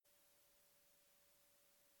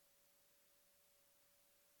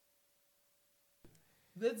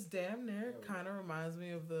That's damn near kind of reminds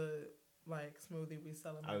me of the like smoothie we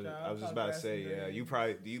sell at my job. I was just about to say, yeah. You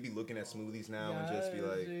probably do you be looking at smoothies now and just be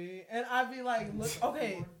like, and I'd be like, look,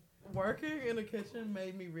 okay. Working in the kitchen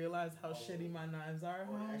made me realize how shitty my knives are at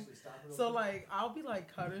home. So like, I'll be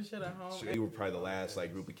like cutting shit at home. You were probably the last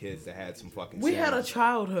like group of kids that had some fucking. We had a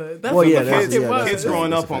childhood. That's well, what yeah, the fuck it was. Kids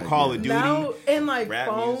growing up on Call of Duty, now and like music.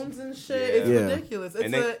 phones and shit. Yeah. It's ridiculous.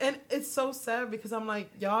 It's and it's so sad because I'm like,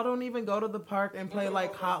 y'all don't even go to the park and play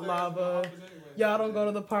like Hot Lava. Y'all don't go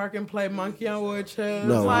to the park and play Monkey on Wood Chips.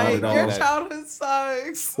 No, like not at your all. childhood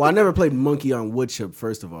sucks. Well, I never played Monkey on Wood Chip.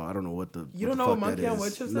 First of all, I don't know what the. You what don't the know what fuck Monkey that on is.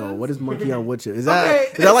 Wood Chips No, is? what is Monkey on Wood Chip? Is Okay,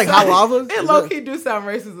 that like hot lava? It low key do sound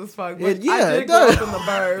racist as fuck. But Yeah, I did it grow does. up in the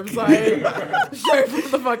burbs, like straight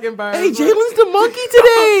from the fucking burbs. Hey, Jalen's the monkey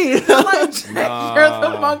today. like, you're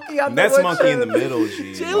the monkey on the That's wood monkey in the chip. middle,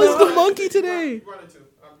 G. Jalen's the monkey today. Running to.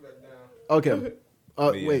 I'll be back down. Okay.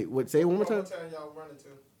 Yeah. Wait. What? Say it one more time. What time y'all running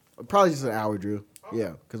to? Probably just an hour, Drew.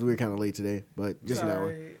 Yeah, because we were kind of late today, but just an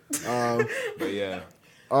hour. Sorry. But yeah, they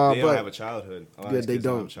But don't have a childhood. A lot of Yeah, these they kids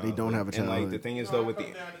don't. have They don't have a And like childhood. the thing is No, though I'll with come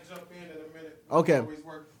the down and jump in a minute. Okay. Always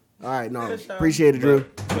work. all right, no, For sure. appreciate it, Drew.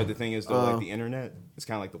 but the thing is though like the internet, it's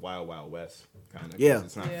kind of like the Wild Wild West, kind of. Yeah.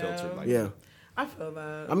 It's not Yeah. filtered like Yeah, that. I feel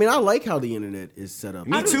that. I mean, I like how the internet is set up.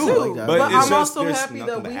 Me I do too, too, that. but but it's I'm just also there's happy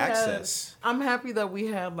nothing that to we access. had. I'm happy that we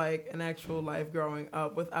had like an actual life growing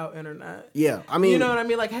up without internet. Yeah, I mean, You know what I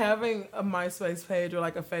mean? Like having a MySpace page or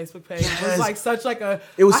like a Facebook page was like such like a.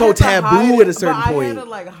 It was I so had to taboo hide at a it, certain but I point. had to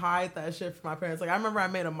like hide that shit from my parents. Like I remember I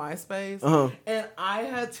made a MySpace and I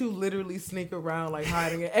had to literally sneak around like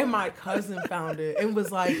hiding it. And my cousin found it and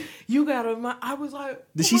was like, "You gotta." I was like,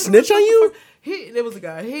 Did she "What the snitch on fuck?" you? It was a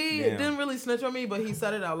guy. He Damn. didn't really snitch on me, but he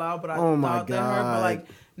said it out loud. But I Oh my thought that hurt. But God. like,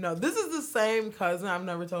 no, this is the same cousin. I've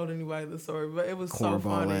never told anybody this story, but it was so cornball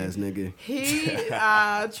funny. ass nigga. He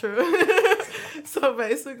true. So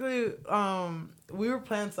basically, we were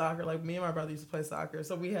playing soccer. Like me and my brother used to play soccer.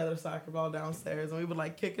 So we had a soccer ball downstairs and we would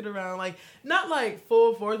like kick it around, like not like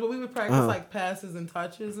full force, but we would practice like passes and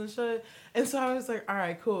touches and shit. And so I was like, all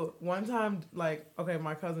right, cool. One time, like, okay,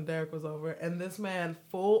 my cousin Derek was over and this man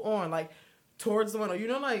full on, like towards the window. You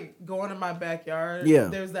know, like going in my backyard. Yeah.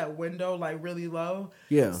 There's that window like really low.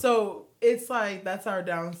 Yeah. So it's like that's our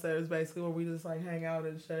downstairs basically where we just like hang out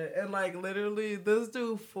and shit. And like literally this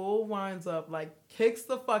dude full winds up, like kicks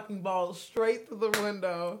the fucking ball straight through the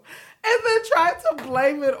window and then tried to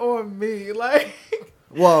blame it on me. Like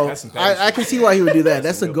Well, That's some petty I shit. can see why he would do that. That's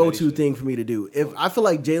That's some a real petty go-to shit. thing for me to do. If I feel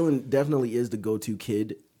like Jalen definitely is the go-to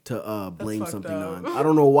kid to blame fucked something up. on. I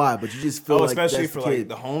don't know why, but you just feel like especially that's for the like kid.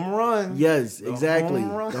 the home run. Yes, The exactly.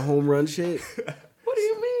 home run. The home run shit. what do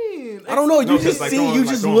you mean? I don't know. No, You just just like see. throwing- You like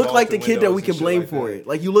just throwing look balls like the through kid that windows we and can shit blame like for that. it.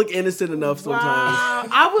 Like you look innocent enough sometimes. Wow.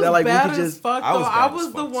 I was that, like, we bad could as just- fuck though. I was I bad was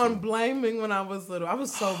as the fuck, one too. blaming when I was little. I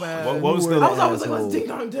was so bad. What was You the were I was always like, asshole. let's ding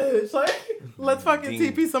dong ditch. Like, let's fucking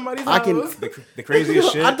Ding. TP somebody's I can- house. the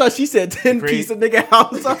craziest shit? I thought she said 10 cra- piece of nigga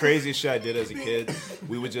house. The craziest shit I did as a kid,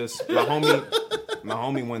 we would just my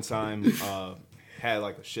homie one time had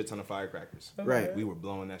like a shit ton of firecrackers. Right. We were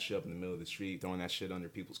blowing that shit up in the middle of the street, throwing that shit under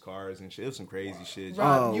people's cars and shit. It was some crazy shit.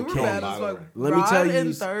 Rod, Oh, you were okay. bad as fuck. Let me Rod tell you-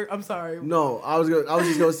 in third. I'm sorry. No, I was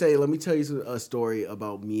just gonna say. Let me tell you a story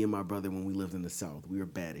about me and my brother when we lived in the South. We were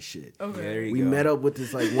bad as shit. Yeah, Okay. there you We go. met up with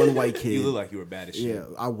this like one white kid. You look like you were bad as shit. Yeah,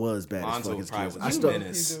 I was bad as Lonzo fuck as probably kids. was I a stole.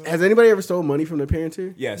 menace. Has anybody ever stole money from their parents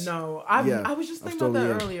here? Yes. No, Yeah, I was just I've thinking about stolen, that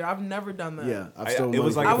yeah. earlier. I've never done that. Yeah, I've I- stolen it money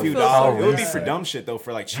was from like I a would few feel dollars. so It would be bad. for dumb shit though,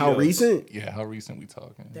 for like Cheetos. How recent? Yeah, how recent we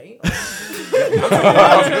talking? Damn.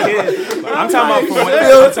 I'm talking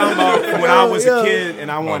about from when I was a kid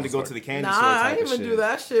and I wanted to go to the candy Nah, store type I didn't of even shit. do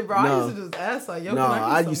that shit, bro. No. I used to just ask like, yo, No, can I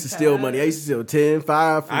I get used to some steal cash? money. I used to steal 10,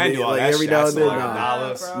 5 from I didn't do all like that every shit. now I and stole then. like Nah.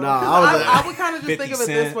 dollars. Bro. Nah, 'Cause I was I would kind of just 50 think of it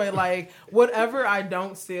this cent. way, like whatever I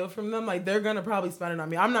don't steal from them, like they're gonna probably spend it on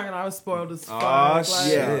me. I'm not gonna. I was spoiled as fuck. Aw, like,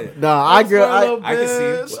 shit. Yeah. Nah, I grew. I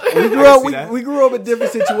can see. We grew I up. can see that. We grew up in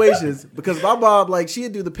different situations because my mom, like,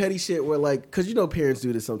 she'd do the petty shit where, like, because you know parents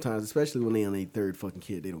do this sometimes, especially when they on their third fucking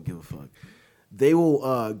kid, they don't give a fuck. They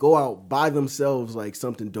will go out buy themselves like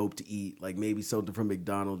something dope to eat, like maybe something from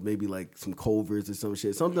McDonald's, maybe like some Culver's or some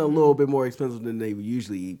shit, something a little bit more expensive than they would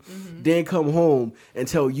usually eat. Then come home and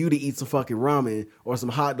tell you to eat some fucking ramen or some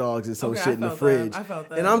hot dogs and some Okay, shit in the I felt fridge. that. I felt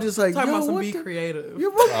that. And I'm just like, talking yo, about some what be the- creative.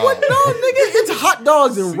 You're what? No, nigga, it's hot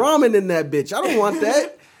dogs and ramen in that bitch. I don't want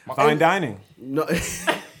that. Fine dining. No.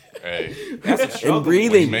 Hey, That's a struggle. And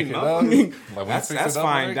breathing. make it No. up. Like, when you That's fix it up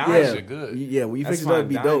fine right, dining. that Yeah, shit good. yeah. When you That's fix it up, fine it'd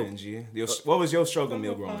be dining, dope. G. What was your struggle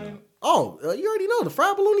meal growing up? Oh, you already know the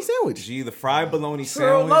fried bologna sandwich. G, the fried bologna True,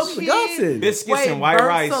 low sandwich, key. Godsend. biscuits Wait, and white burnt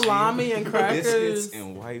rice, G. salami and crackers. biscuits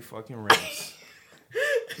and white fucking rice.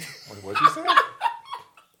 What'd you say?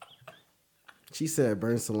 She said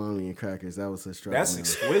burnt salami and crackers. That was a strong. That's meal.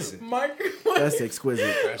 exquisite. That's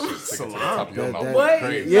exquisite. That shit's sticking to the top of your That- mouth. that- What?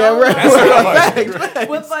 Crazy. Yeah, right.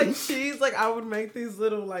 With like cheese, like I would make these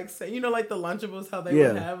little like like the Lunchables how they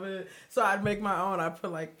Yeah. would have it. So I'd make my own. I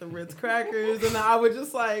put like the Ritz crackers, and I would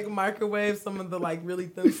just like microwave some of the like really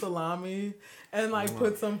thin salami, and like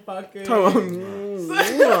put some fucking put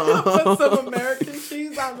some American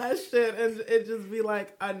cheese on that shit, and it just be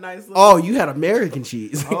like a nice. Little Oh, you had American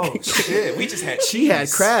cheese. Oh shit, we just had cheese. She had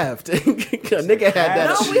Kraft. A nigga had that.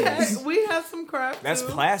 No, cheese. we had some crap. That's too.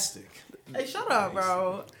 plastic. Hey, shut up,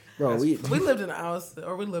 bro. Bro, we lived in Alsip,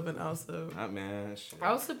 or we live in Alsip. Not man. Shit.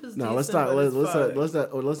 Alsip is no. Let's decent, not. but it's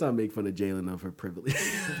fucked. Let's not make fun of Jalen of her privilege.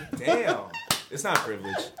 Damn. It's not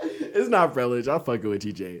privilege. It's not privilege. I'm fucking with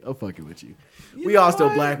you, Jay. I'm fucking with you. You We know all still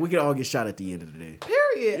what? black. We can all get shot at the end of the day.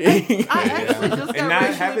 Period. I actually just And got not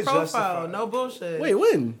have racially it profiled. justified. No bullshit. Wait,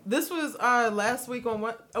 when? This was last week on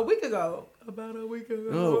what? A week ago. About a week ago.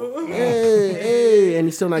 Oh, hey, and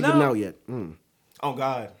he's still not No. getting out yet. Mm. Oh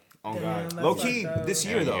God. Oh Damn, God. that's Low key fucked up. this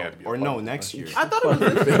Yeah, year he though, had to be a or no, public next year. I thought it was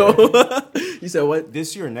this year. You said what?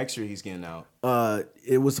 This year or next year he's getting out.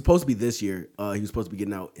 It was supposed to be this year. He was supposed to be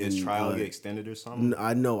getting out. His in, trial get extended or something.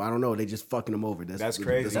 I know. I don't know. They just fucking him over. That's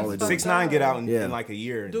crazy. That's all they do. 6ix9ine get out in, Yeah. in like a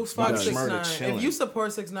year. Do Smoke fuck does. murder, 6ix9ine. chilling. If you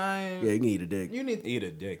support 6ix9ine, Yeah, you can eat a dick. you need. Eat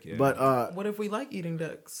a dick, yeah. But What if we like eating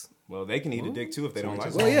dicks? well, they can eat a dick too if they don't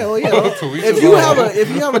like well, it. yeah, well, yeah. To each if his you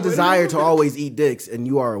own. have a desire to always eat dicks and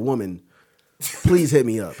you are a woman, please hit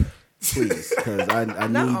me up, please, because I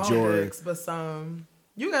Not need all your. dicks, but some.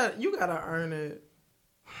 You gotta earn it.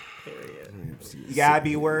 Period. You gotta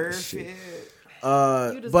be worth Shit. it.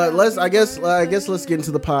 You just But gotta let's. be I guess worth let's get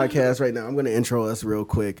into the podcast right now. I'm gonna intro us real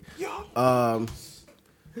quick.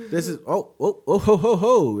 This is ho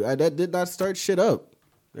ho. That did not start shit up.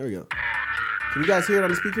 There we go. Can you guys hear it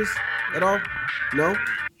on the speakers at all? No.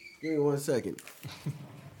 Give me 1 second. Cause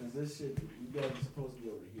this shit, you guys are supposed to be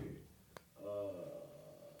over here.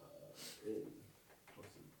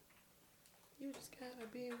 You just gotta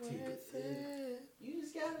be worth it. You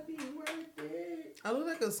just gotta be worth it. I look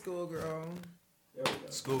like a schoolgirl. There we go.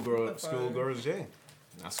 Schoolgirl J.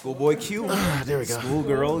 Not schoolboy Q. There we go.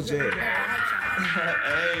 Schoolgirl J.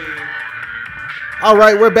 All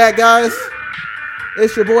right, we're back, guys.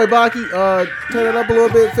 It's your boy Baki. Turn it up a little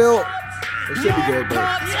bit, Phil. It should be good,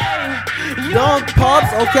 but Young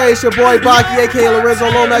Pops. Okay, it's your boy Baki, aka Lorenzo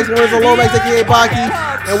Lomax, aka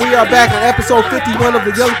Baki, and we are back on episode 51 of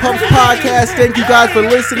the Young Pups podcast. Thank you guys for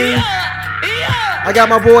listening. I got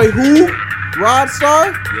my boy who? Rod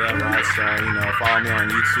Star. Yeah, Rod Star. You know, follow me on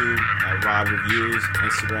YouTube at Rod Reviews.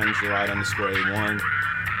 Instagram Gerard_A1.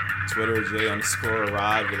 Twitter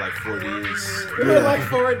J_Rod with like 4 Ds. You're like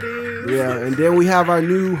 4 Ds. Yeah, and then we have our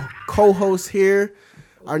new co-host here,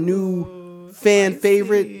 our new fan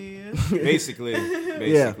favorite. Basically.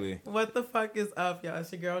 What the fuck is up, y'all?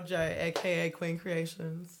 It's your girl Jay, aka Queen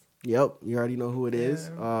Creations. Yep, you already know who it is.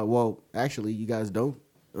 Yeah. Well, actually, you guys don't.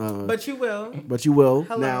 But you will. But you will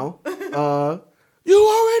Hello. now. You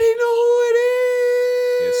already know who it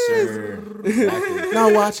Yes, is. sir. Exactly.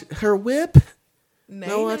 Now watch her whip.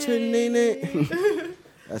 Now watch her Nene. nene.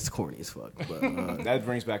 That's corny as fuck. But That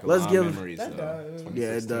brings back a Let's lot give- of memories, That though. does. yeah,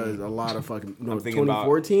 it does a lot of fucking. No, I'm thinking about-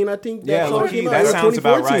 2014, I think. Yeah, song low key, came out. that Or sounds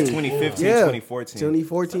about right. 2014. 2015, Yeah. 2014.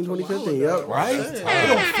 2014, 2015. Yep. Right?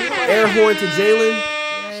 Air horn to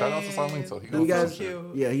Jalen. Shout out to Silento. He You knows guys, that shit.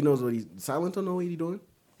 yeah, he knows what he's. Silent don't know what he's doing.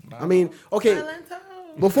 I mean, okay. Silento.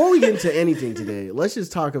 Before we get into anything today, let's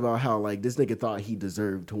just talk about how like this nigga thought he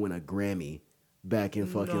deserved to win a Grammy back in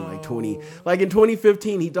fucking like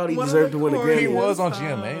 2015. He thought he One of deserved the to win a corniest He Grammy. was on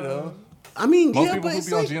GMA though. I mean, Most yeah, people but who it's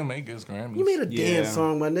be on like GMA gets Grammys. you made a Yeah. dance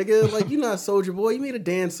song, my nigga. Like you not Soulja Boy. You made a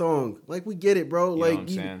dance song. Like we get it, bro. You Like know what I'm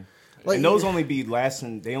saying? like- and those only be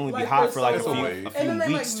lasting, they only be Like, hot for for like a so few, long. a And few then they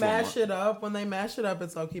weeks like to a mash month. it up. When they mash it up,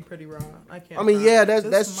 it's low-key pretty raw. I can't. I mean, front. yeah, This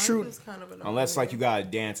that's mic true. is kind of Unless like you got a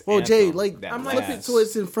dance well, anthem Jay, like that I'm flip like- it lasts. so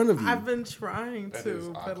it's in front of you. I've been trying That to, is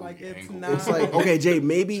but ugly like it's angle. not. It's like okay, Jay.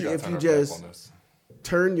 Maybe She gotta if turn you her back just on this.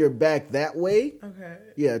 turn your back that way. Okay.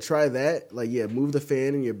 Yeah, try that. Like, yeah, move the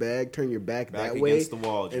fan in your bag, turn your back Back that way, against the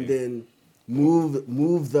wall, and Jay. then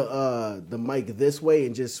move the mic this way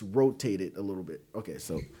and just rotate it a little bit. Okay,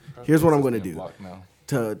 so here's what I'm gonna do Blocked now.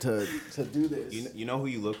 to do this. You know who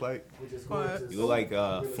you look like? What? You look like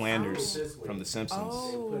Flanders from The Simpsons.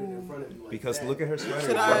 Oh. Because look at her sweater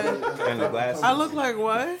Should I? and the glasses. I look like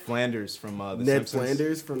what? Flanders from The Ned Simpsons.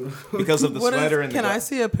 Flanders from. Because of the What is- sweater and the Can I glasses.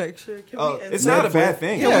 see a picture? Can Oh, we it's insert- not a bad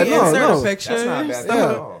thing. Can Yeah, we no, insert no. a picture? That's not a bad thing Yeah.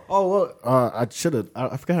 at all. Oh well, I should have.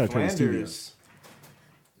 I forgot how to turn this TV on. Flanders. Is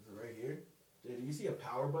it right here? Do you see a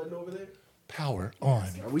power button over there? Power on.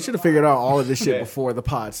 We should have figured out all of this shit Yeah. before the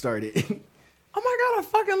pod started. Oh I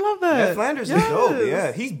fucking love that. Ned Flanders Yes. is dope.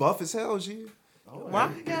 Yeah, he's buff as hell. G. Why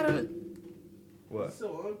you gotta? What?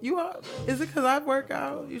 You are? Is it because I work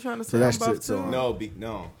out? You trying to say So I'm that's buff it, so- too? No,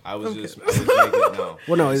 no. I was Okay. just making no.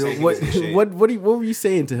 Well, no. Saying he What was in shape. what were you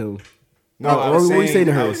saying to him? No, Oh, I what was were you saying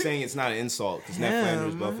to her? I was saying it's not an insult because Ned Damn.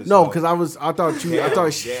 Flanders buff as No, hell. because I thought you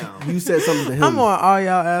Damn. you said something to him. I'm on all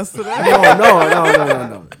y'all ass today.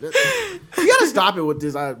 No. You gotta stop it with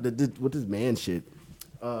this man shit.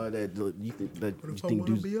 That you think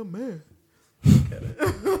dudes, a man.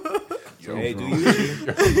 Yo, Hey, bro. do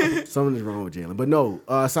you? something is wrong with Jalen. But no,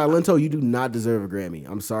 Silento, you do not deserve a Grammy.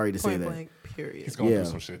 I'm sorry to say Point that. blank. Period. He's gonna Yeah. do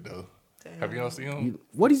some shit though. Damn. Have y'all seen him?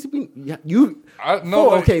 What is he been? Yeah, you. I Phil, no.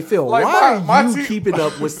 Like, okay, Phil. like, why my are you team- keeping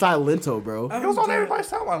up with Silento, bro? He was on everybody's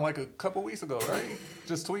timeline like a couple weeks ago, right?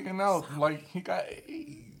 Just tweeting out like he got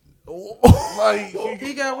AIDS. Like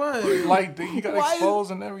He got what? like he got Why is-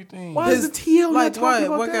 exposed and everything. Why is the TL like not talking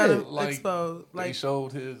what? about What that? got him Like, exposed? They Like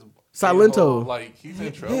showed his Silento. a-hole, like he's in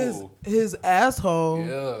his trouble. his asshole.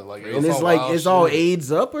 Yeah, like it And was it's some like wild it's all shit.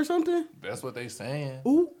 AIDS up or something. That's what they saying.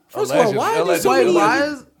 Ooh. First of all, why are there so Allegedly. many? Wait, Allegedly. why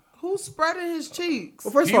is who's spreading his cheeks?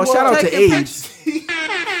 Well, first of He all, shout out to taking AIDS.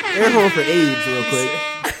 Air horn for AIDS, real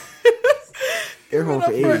quick. Air horn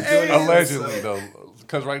for AIDS. Allegedly though,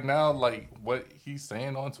 because right now, like what he's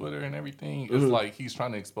saying on Twitter and everything, Mm-hmm. is like he's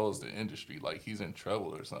trying to expose the industry, like he's in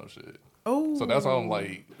trouble or some shit. Oh, So that's why I'm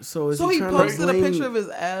like, So is So he trying to posted a blame- picture of his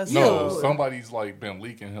ass. no, So- somebody's like been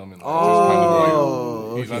leaking him and like,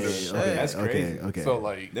 Oh, just kind of like he's under. That's crazy. Okay. So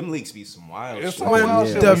like, Them leaks be some wild It's shit. some when wild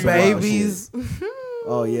yeah. shit. the when you watch babies.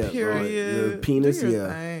 Oh yeah, Period. the penis. Do your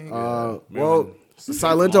Yeah. thing. Well,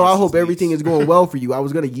 Silento, I hope everything is going well for you. I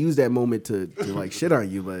was gonna use that moment to like shit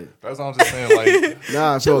on you, but That's what I'm just saying. Like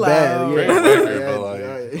nah, I Chill feel bad. out. Yeah. Great record, Yeah, but, like,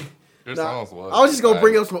 yeah. your Nah, songs was. I was just gonna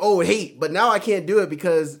bring up some old hate, but now I can't do it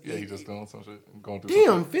because Yeah, he just doing some shit. Going through damn,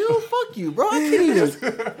 some shit. Phil, fuck you, bro. I can't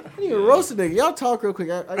even roast a nigga. Y'all talk real quick.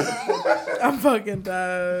 I'm fucking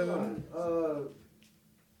done.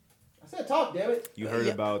 I said talk, damn it. You heard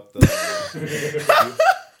about the.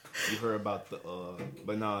 you heard about the.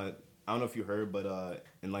 But nah, I don't know if you heard, but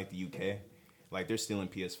in like the UK, like they're stealing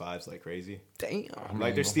PS5s like crazy. Damn.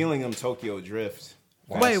 Like they're stealing them Tokyo Drift.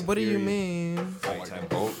 Wait, Fast what do you Furious. mean? Like, Like type in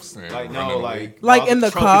boats and Like running no, away. Like while in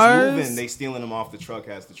the truck is cars? moving, they stealing them off the truck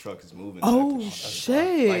as the truck is moving. Oh type of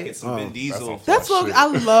shit! like it's some Vin That's Diesel. some That's fuck what shit. I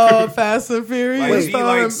love. Fast and Furious. Like, it'd be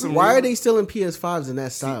like son. some- Why are they stealing PS5s in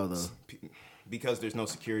that style though? Because there's no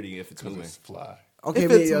security if it's Because moving. it's fly. Okay,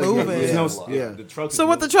 If it's yeah, moving. There's no, Yeah. the truck. is So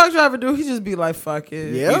what the moving. truck driver do? He just be like, "Fuck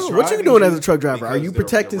it." Yeah. He's What you driving doing as a truck driver? Are because you they're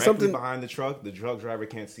protecting directly something? behind the truck? The truck driver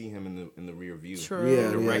can't see him in the rear view. True. Yeah,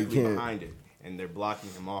 They're you directly can't. behind it, and they're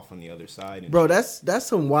blocking him off on the other side. And Bro, that's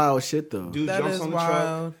some wild shit though. dude That jumps is on the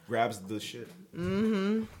wild. truck, grabs the shit.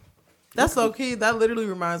 That's so key. That literally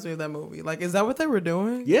reminds me of that movie. Like, is that what they were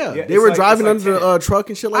doing? Yeah, Yeah, they it's were like- driving it's like under the Tenet. truck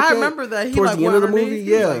and shit like I that. remember that. He, towards like, the end of the went movie. underneath.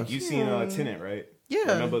 He was Yeah, like, You seen Tenet, right?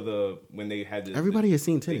 Yeah. Remember when they had the everybody has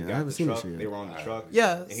seen they Tenet. got I haven't the seen truck, this shit They yet. were on the truck.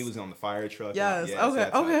 Yes. And he was on the fire truck. Yes, Yeah, it's okay,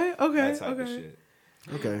 that type- okay, that type of okay. shit.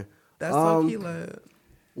 Okay. That's so key. Lit.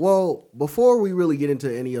 Well, before we really get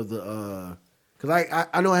into any of the, because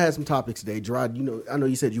I know I had some topics today, Gerard. You know, I know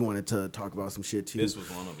you said you wanted to talk about some shit too. This was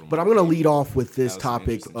one of them. But I'm gonna lead off with this That was some topic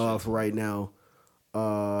interesting shit. for right now.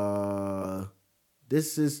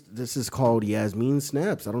 This is called Yasmin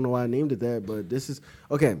Snaps. I don't know why I named it that, but this is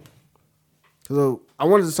okay. So I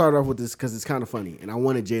wanted to start off with this because it's kind of funny, and I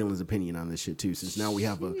wanted Jalen's opinion on this shit too. Since now we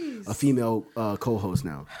have a female co-host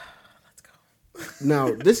now. Let's go.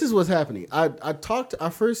 Now this is what's happening. I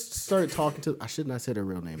first started talking to. I shouldn't have said her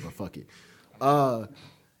real name, but fuck it. Yaz.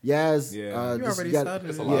 Yeah. You this- already got- started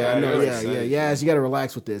It's a it. lot. yeah, I know, Yeah, yeah. Yaz, you got to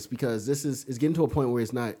relax with this because it's getting to a point where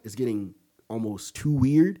it's getting almost too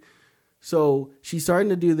weird. So she's starting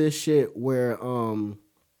to do this shit where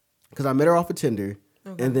because I met her off of Tinder.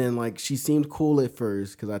 And then like she seemed cool at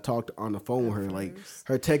first because I talked on the phone with her. Like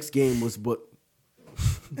her text game was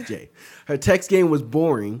her text game was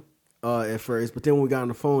boring at first, but then when we got on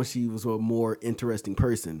the phone, she was a more interesting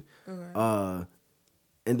person. And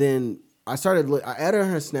then I added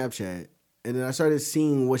her Snapchat, and then I started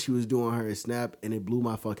seeing what she was doing on her Snap, and it blew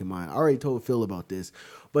my fucking mind. I already told Phil about this,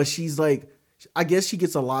 but she's like, I guess she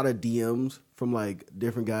gets a lot of DMs from like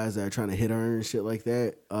different guys that are trying to hit her and shit like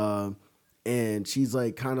that. And she's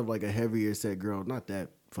like kind of like a heavier set girl, not that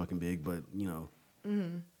fucking big, but you know,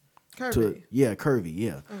 Curvy. curvy,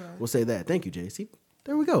 yeah. We'll say that. Thank you, Jay. See,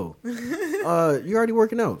 there we go. You're already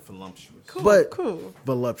working out, Voluptuous. Cool. but cool.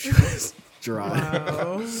 voluptuous, dry.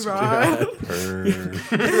 Wow.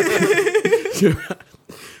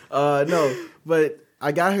 Right. No, but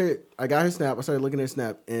I got her Snap. I started looking at her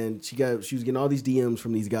Snap, and she was getting all these DMs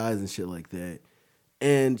from these guys and shit like that.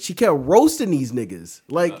 and she kept roasting these niggas.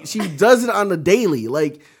 Like she does it on the daily.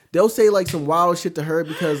 Like they'll say like some wild shit to her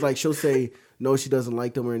because like she'll say no, she doesn't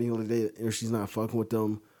like them or anything like that, or she's not fucking with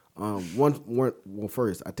them.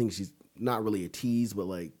 First, I think she's not really a tease, but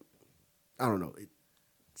like I don't know,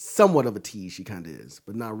 somewhat of a tease she kind of is,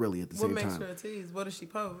 but not really at the same time. What makes her a tease? What does she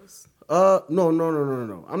post?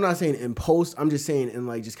 No. I'm not saying in post. I'm just saying in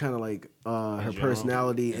like just kind of like her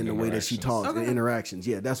personality and the way that she talks and interactions.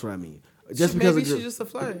 Yeah, that's what I mean. Just because maybe she's just a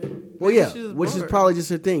flirt. Well, yeah, which is probably just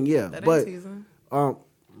her thing. Yeah, that but ain't teasing.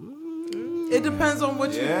 It depends on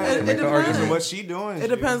what you. It depends depends on what she doing. It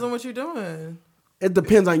depends on what you're doing. It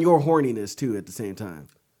depends on your horniness too. At the same time,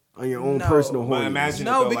 on your own personal But horniness. imagine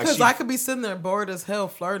No, it though, because like I could be sitting there bored as hell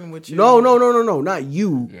flirting with you. No, not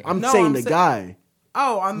you. Yeah. I'm No, saying I'm the say- guy.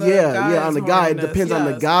 Oh, on the Yeah, on the guy. It horniness, depends on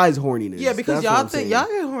the yes. guy's horniness. Yeah, because That's what y'all I'm think saying. y'all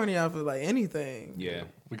get horny off of like anything. Yeah.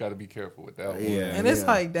 We got to be careful with that one. Yeah. And it's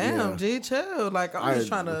like, yeah. damn, G, chill. Like I'm just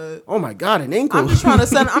trying to. Oh my god, an ankle. I'm just trying to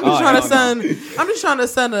send. I'm just trying to hell no. send. I'm just trying to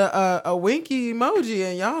send a winky emoji,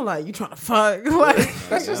 and y'all like, you trying to fuck? Like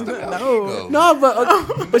that's just no.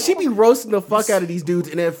 No, but she be roasting the fuck out of these dudes,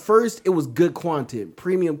 and at first it was good content,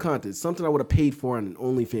 premium content, something I would have paid for on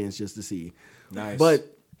OnlyFans just to see. Nice. But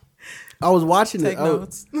I was watching Take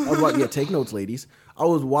notes. Take notes, ladies. I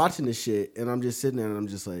was watching this shit, and I'm just sitting there, and I'm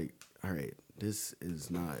just like, all right, this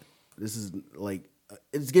is like,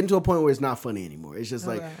 it's getting to a point where it's not funny anymore. It's just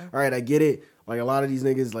like, all right, I get it. Like a lot of these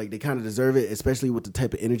niggas, like they kind of deserve it, especially with the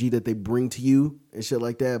type of energy that they bring to you and shit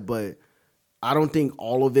like that. But I don't think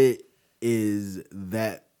all of it is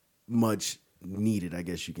that much needed, I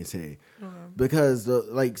guess you can say. Because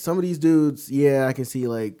like some of these dudes, yeah, I can see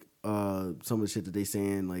like some of the shit that they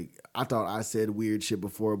saying. Like I thought I said weird shit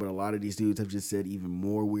before, but a lot of these dudes have just said even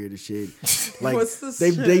more weird shit. Like What's this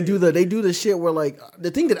they shit? do the shit where like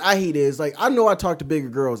the thing that I hate is like I know I talk to bigger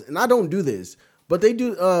girls and I don't do this, but they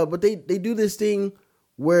do they do this thing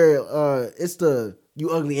where it's the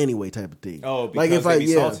you ugly anyway type of thing. Oh, because like if they I be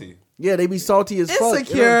salty. Yeah, they be salty as fuck.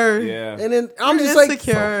 Insecure. Yeah. And then I'm You're just like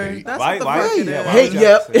insecure. That's Why- what the why- fuck it yeah, is. why Hey, would y'all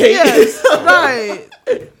yep. say Hey, Yes,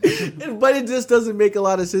 right. but it just doesn't make a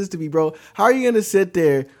lot of sense to me, bro. How are you gonna sit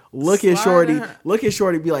there, look at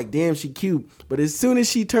Shorty, be like, damn, she cute, but as soon as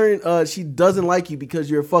she doesn't like you because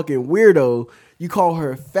you're a fucking weirdo, you call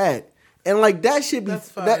her fat, and like that should be That's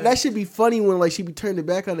funny. that should be funny when like she be turning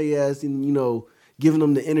back on their ass and giving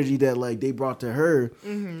them the energy that like they brought to her.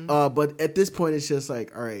 But at this point, it's just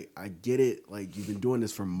like, all right, I get it. Like you've been doing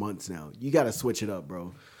this for months now. You got to switch it up,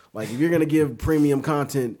 bro. Like if you're gonna give premium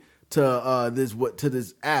content to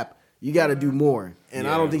this app, you got to do more. And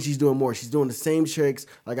I don't think she's doing more. She's doing the same tricks.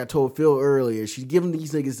 Like I told Phil earlier, she's giving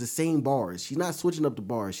these niggas the same bars. She's not switching up the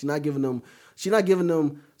bars. She's not giving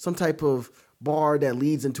them some type of bar that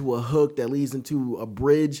leads into a hook, that leads into a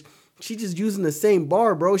bridge. She just using the same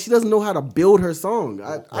bar, bro. She doesn't know how to build her song.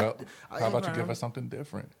 How about you give her something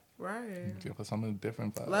different? Right. Give her something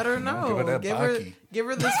different. Let her know. Give her that Baki. Give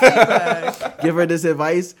her this feedback. Give her this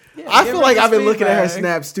advice. Yeah, I give feel her like this I've been looking at her feedback.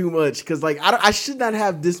 snaps too much because like I should not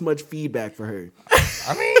have this much feedback for her.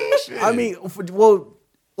 I mean, shit. I mean, well,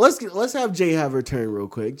 let's have Jay have her turn real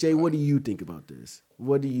quick. Jay, what do you think about this?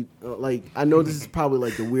 What do you like? I know this is probably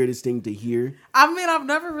like the weirdest thing to hear. I mean, I've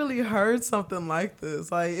never really heard something like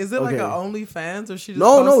this. Like, is it like Okay. a OnlyFans or she just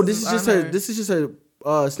No, posts this is just on her. This is just her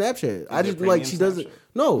Snapchat. I just like she doesn't. Snapchat?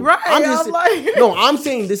 No, Right, I'm just I'm like- no. I'm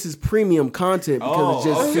saying this is premium content because it's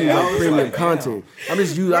just okay. straight up I was premium like, content. I'm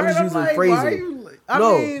just Right, I'm using like, why are phrasing. you-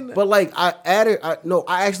 No, but like I added. I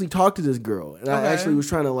actually talked to this girl, and I Okay. actually was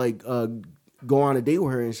trying to like go on a date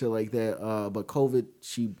with her and shit like that. But COVID,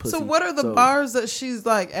 she pussy. So what are the bars that she's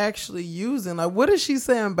like actually using? Like, what is she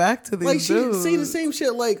saying back to these Like she dudes? say the same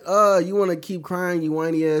shit like, you want to keep crying, you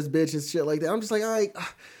whiny ass bitch and shit like that. I'm just like, all right,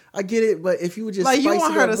 I get it, but if you would just Like, you spice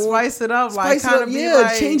want it her up to more, spice it up, like, spice it kind up, of be yeah,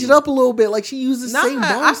 like, change it up a little bit. Like she uses the Nah, same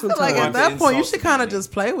I bars feel sometimes. like at Want that to point you insult should kind of somebody.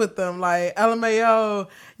 just play with them. Like, LMAO,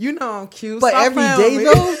 you know I'm cute. but Stop every playing day with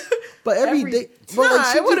me. though, but every day, but Nah, like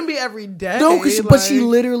she it wouldn't be every day. no, but she like-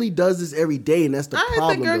 literally does this every day, and that's the I ain't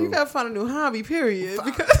problem. think, girl, you though. gotta find a new hobby. Period.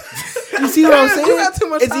 Because You see what I'm saying? You got too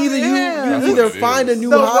much It's time either in your hands. you either That's what it find a is. new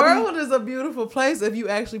the hobby. world is a beautiful place if you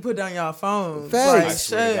actually put down your phones. Facts. Like, I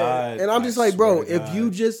swear to shit. God. And I'm just I like, bro, swear to if God.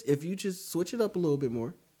 you just switch it up a little bit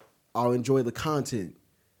more, I'll enjoy the content.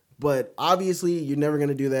 But obviously, you're never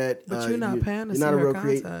gonna do that. But you're not paying to you're see not a her real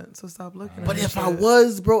content, creator. so stop looking. But at if that I shit.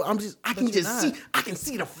 was, bro, I can you're just not. I can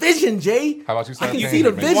see the vision, Jay. How about you I start can paying see the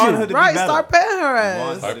her, man? vision. want her to be right, better. start paying her Want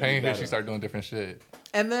ass, Start to be paying her, better. she start doing different shit.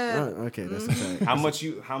 and then Okay, that's a fact.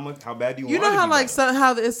 How bad do you you want know her to how be like better?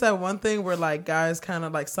 how it's that one thing where like guys kind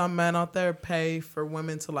of like some men out there pay for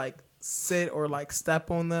women to like sit or like step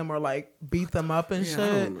on them or like beat them up and shit.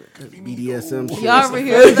 BDSM shit. Y'all ever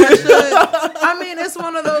hear that shit? I mean, it's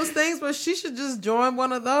one of those things, but she should just join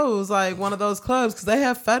one of those, like one of those clubs, because they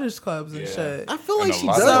have fetish clubs and shit. I feel like And a she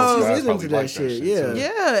lot of does. those guys She's into probably that like that shit. shit, Yeah. too.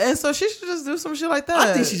 Yeah, and so she should just do some shit like that.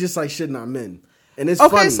 I think she's just like shitting on men. And it's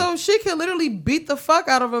okay, funny. so she can literally beat the fuck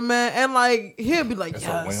out of a man, and like he'll be like, It's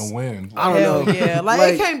yes. a win-win. I don't Hell know. yeah, like,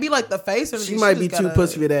 Like, it can't be like the face or anything. she might be just too gotta-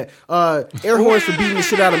 pussy for that. Air horns for beating the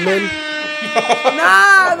shit out of men.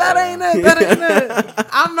 Nah, that ain't it. That ain't it.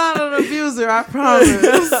 I'm not an abuser, I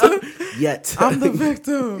promise. Yet. I'm the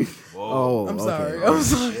victim. Oh, I'm okay. sorry. I'm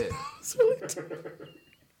sorry. Shit. It's really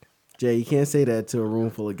Jay, you can't say that to a room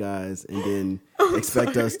full of guys and then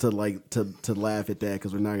expect us to like to laugh at that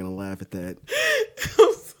because we're not gonna laugh at that.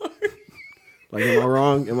 I'm sorry. Like, am I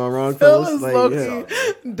wrong? Am I wrong, Phil fellas? is Like,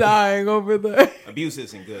 low-key dying over there. Abuse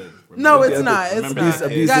isn't good. No, it's Abuse- not. It's remember not. that.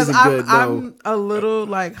 Abuse Guys, isn't I'm, good, no. I'm a little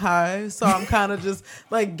like high, so I'm kind of just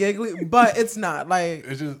like giggly, but it's not like.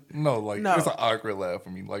 It's just no. No. It's an awkward laugh for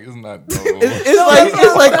me. Like it's not.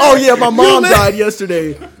 It's like, oh yeah, my mom died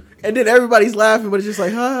yesterday. And then everybody's laughing, but it's just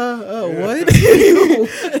like, what?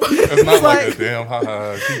 It's not like like- a damn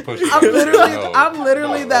haha. Keep pushing. I'm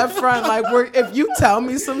literally that front. Like, if you tell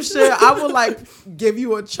me some shit, I will like give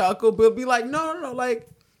you a chuckle, but be like, no, like.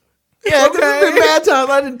 Yeah, because Okay. it's been bad times.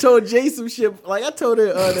 I done told Jay some shit. Like, I told her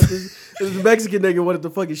that this Mexican nigga wanted to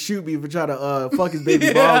fucking shoot me for trying to fuck his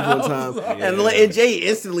baby mom one time. And Jay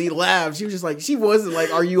instantly laughed. She was just like, she wasn't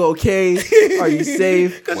like, are you okay? Are you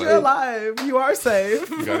safe? Because you're alive. You are safe.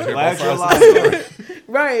 You gotta hear Glad both you're sides of the alive. story.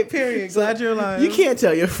 Right, period. Glad you're alive. You can't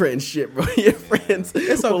tell your friends shit, bro. Your friends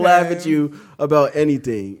It's will okay. laugh at you about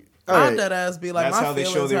anything. All My right. dead ass be like, That's my how they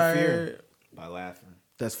feelings show their hurt. fear. By laughing.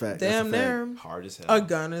 That's fact. Damn That's a near. fact. Hard as hell. A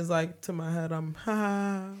gun is like to my head. I'm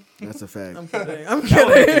ha. That's a fact. I'm kidding. I'm That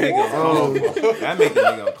would make the kidding. nigga uncomfortable. That make the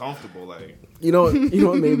nigga uncomfortable. Like, You know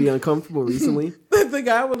what made me uncomfortable recently? The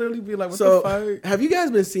guy would literally be like, "What So, the fuck?" have you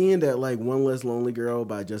guys been seeing that like One Less Lonely Girl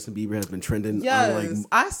by Justin Bieber has been trending? Yes, On, like,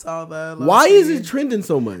 I saw that. why low-key. is it trending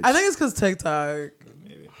so much? I think it's because TikTok.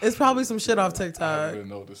 maybe. It's probably some shit off I TikTok. haven't been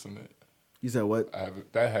noticing it. You said what?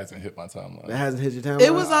 That hasn't hit my timeline. That hasn't hit your timeline?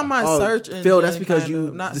 It was on my search engine. Phil, that's because kind you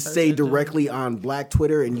of. Not just search say engine. directly on Black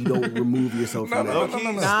Twitter and you don't remove yourself from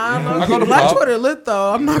that. Nah, I go to Black pop. Twitter lit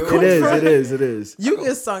though. I'm not It going is, for it is, it is. You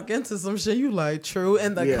get sunk into some shit. You like true,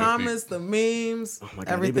 and the Yeah. comments, the memes, Oh my God,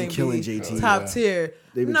 they've everything been killing be JT. top Yeah. tier.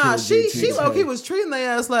 They've been Nah, killing she JT. low key was treating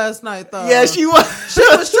their ass last night though. Yeah, she was. She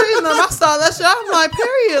was treating them. I saw that shit. I'm like,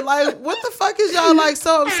 period. Like, what the fuck is y'all like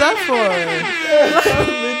so upset for?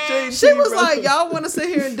 She was like, y'all want to sit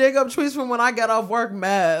here and dig up tweets from when I got off work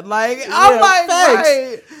mad. Like, I'm Yeah, like, facts.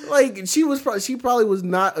 right. Like she probably was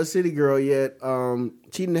not a city girl yet.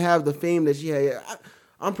 She didn't have the fame that she had yet.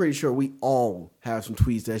 I'm pretty sure we all have some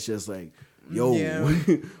tweets that's just like, yo, Yeah.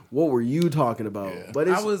 what were you talking about? Yeah. But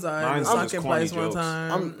it's, I was in a Mine's just sunken corny place one jokes.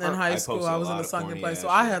 time in high I school. posted I a was in lot a of sunken corny place, ass so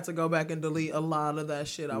I shit. had to go back and delete a lot of that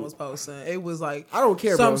shit I was posting. It was like I don't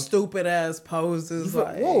care, some bro. stupid ass poses.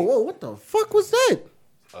 Like, whoa, what the fuck was that?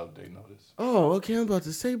 Update notice. Oh, okay, I'm about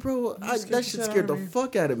to say, bro, scared that the shit shit scared out the of me.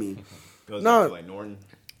 fuck out of me. Goes No. back to like Norton.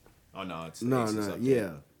 Oh no, it's No, Aces no, update. yeah.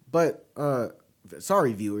 But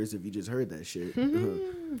sorry, viewers, if you just heard that shit.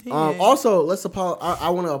 Yeah. Also, I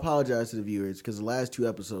want to apologize to the viewers because the last 2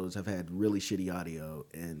 episodes have had really shitty audio,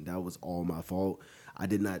 and that was all my fault. I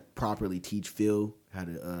did not properly teach Phil how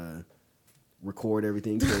to record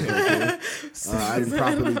everything. I didn't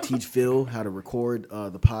properly teach Phil how to record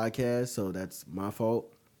the podcast, so that's my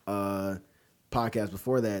fault. Podcast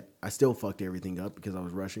before that, I still fucked everything up because I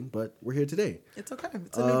was rushing, but we're here today. It's okay.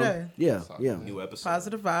 It's a new day. Yeah, yeah. New episode.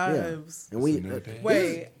 Positive Yeah. vibes. And we It's a new day.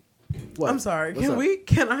 Wait, what? I'm sorry. What's up?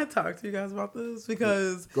 Can I talk to you guys about this?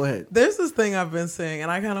 Because Go ahead. there's this thing I've been seeing, and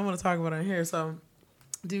I kind of want to talk about it here. So,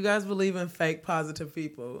 do you guys believe in fake positive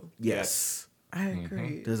people? Yes. I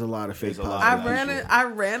agree. There's a lot of fake There's a lot positive of people. I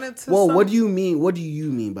ran into. Well, some- what do you mean? What do you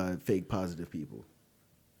mean by fake positive people?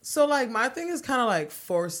 So like my thing is kind of like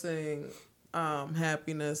forcing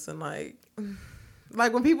happiness and like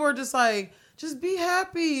when people are just like, just be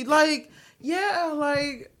happy, like, yeah,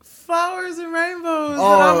 like flowers and rainbows. And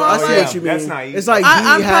I'm all I see like, what you mean. That's naive. It's like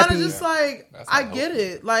I'm be kind happy. of just like, That's I not get helpful.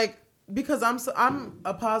 it, like, because I'm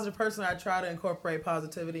a positive person. I try to incorporate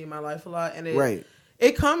positivity in my life a lot, and Right.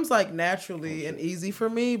 it comes like naturally and easy for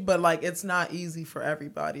me, but like it's not easy for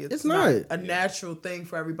everybody. It's not. a natural thing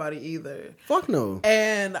for everybody either. Fuck no.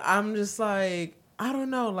 And I'm just like, I don't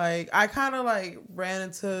know, like I kind of like ran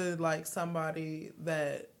into like somebody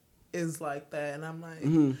that is like that, and I'm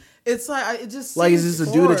like, it's like it just like, is this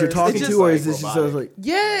a dude that you're talking It's to, just or like is this just robotic. like?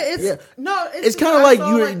 yeah, it's no, It's just- kind of I like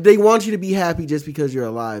saw, they want you to be happy just because you're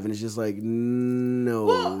alive, and it's just like no.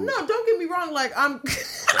 Well, no, don't get me wrong. Like I'm,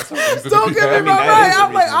 Don't don't get me wrong. that is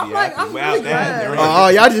a Right? reason to be happy. I'm Without really that, glad. there Oh,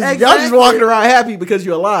 y'all just Exactly. walking around happy because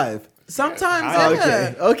you're alive. Sometimes, Oh,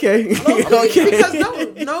 yeah. Okay. Because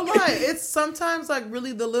no lie, it's sometimes like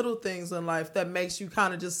really the little things in life that makes you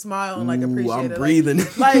kind of just smile and like Ooh, appreciate I'm it. breathing.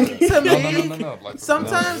 Like to me, No. Like,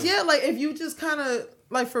 sometimes yeah, like if you just kind of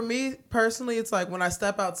like for me personally, it's like when I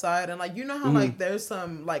step outside and like you know how like there's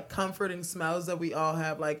some like comforting smells that we all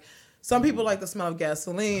have. Like some people like the smell of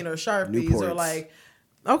gasoline or Sharpies or Newports. like.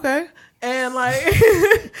 Okay, and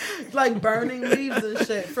like like burning leaves and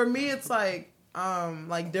shit. For me, it's like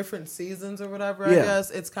different seasons or whatever. I Yeah.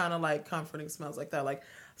 guess it's kind of like comforting smells like that. Like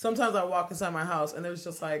sometimes I walk inside my house and there's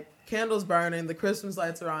just like candles burning, the Christmas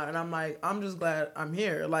lights are on, and I'm like, I'm just glad I'm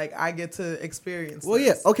here. Like I get to experience. Well,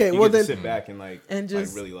 yeah. this. Okay. You Well, get to then. sit back and like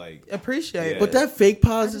just really like. appreciate Yeah. it. But that fake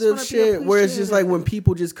positive wanna be shit, where it's just like appreciated. when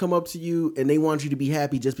people just come up to you and they want you to be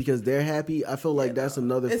happy just because they're happy, I feel like that's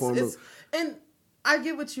another form of. And I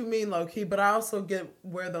get what you mean, low key, but I also get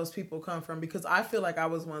where those people come from because I feel like I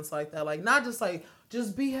was once like that. Like not just like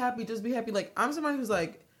just be happy, just be happy. Like I'm somebody who's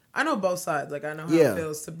like I know both sides. Like I know how Yeah. it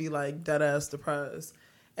feels to be like dead ass depressed.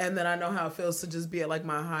 And then I know how it feels to just be at like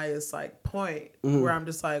my highest like point where I'm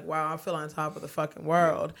just like, wow, I feel on top of the fucking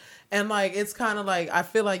world. And like it's kind of like I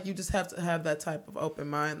feel like you just have to have that type of open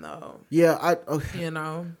mind though. Yeah. You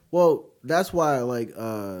know? Well, that's why like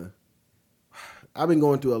I've been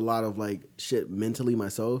going through a lot of like shit mentally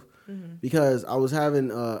myself because I was having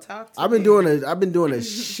Talk to I've been me. doing a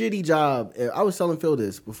shitty job. I was telling Phil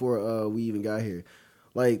this before we even got here.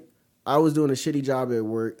 Like I was doing a shitty job at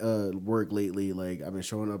work lately. Like I've been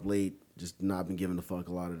showing up late, just not been giving a fuck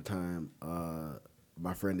a lot of the time.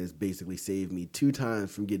 My friend has basically saved me 2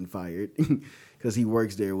 times from getting fired because he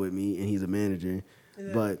works there with me and he's a manager.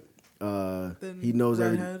 Yeah. But The he knows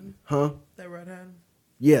everything. redhead? Huh? That redhead.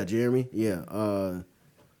 Yeah, Jeremy. Yeah.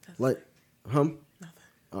 Like, Nothing.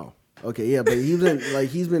 Oh, okay. Yeah, but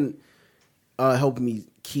he's been helping me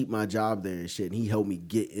keep my job there and shit, and he helped me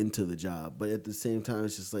get into the job. But at the same time,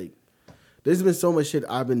 it's just like there's been so much shit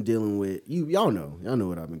I've been dealing with. Y'all know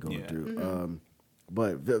what I've been going through.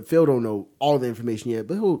 But Phil don't know all the information yet,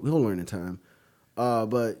 but he'll learn in time.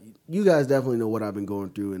 But you guys definitely know what I've been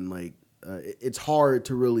going through, and like it's hard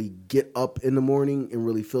to really get up in the morning and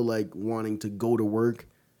really feel like wanting to go to work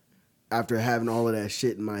after having all of that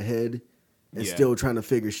shit in my head and still trying to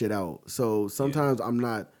figure shit out. So sometimes I'm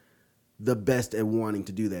not the best at wanting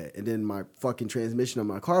to do that. And then my fucking transmission on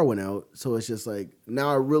my car went out. So it's just like, now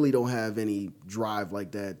I really don't have any drive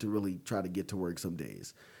like that to really try to get to work some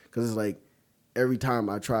days. Because it's like, every time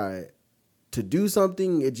I try to do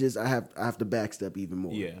something, I have to backstep even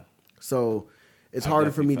more. Yeah. So it's I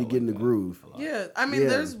harder for me to definitely get in the felt like groove. that a lot. Yeah, I mean, Yeah.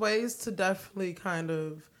 there's ways to definitely kind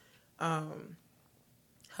of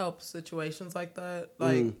help situations like that.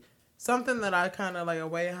 Like something that I kind of like a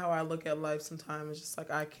way how I look at life sometimes is just like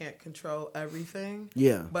I can't control everything.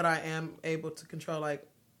 Yeah. But I am able to control like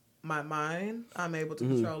my mind. I'm able to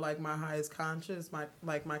control like my highest conscious, my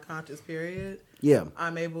conscious period. Yeah.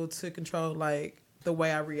 I'm able to control like the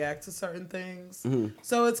way I react to certain things.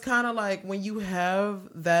 So it's kind of like when you have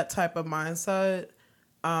that type of mindset,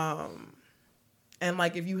 and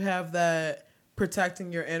like if you have that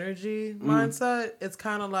protecting your energy mindset, it's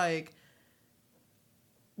kind of like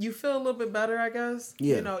you feel a little bit better, I guess.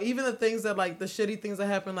 Yeah. You know, even the things that like the shitty things that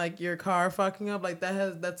happen, like your car fucking up, like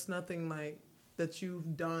that's nothing like that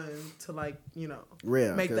you've done to like, you know,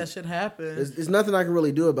 Yeah, make that 'cause shit happen. There's nothing I can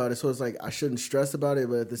really do about it, so it's like I shouldn't stress about it,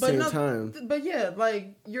 but at the same time, But yeah,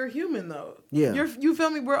 like you're human though. Yeah. You feel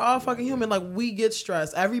me? We're all fucking human. Like we get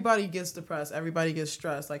stressed. Everybody gets depressed. Everybody gets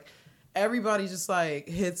stressed. Like everybody just like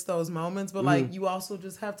hits those moments. But like you also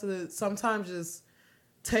just have to sometimes just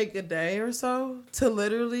take a day or so to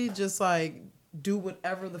literally just like do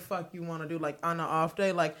whatever the fuck you want to do. Like on an off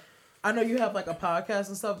day, like I know you have like a podcast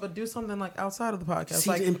and stuff, but do something like outside of the podcast. see,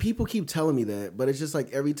 like and people keep telling me that, but it's just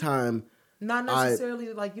like every time, not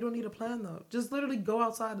necessarily like you don't need a plan though. Just literally go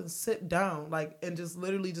outside and sit down, like, and just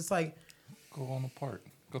literally just like. Go on the park.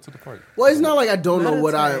 Go to the park. well, it's not like I don't know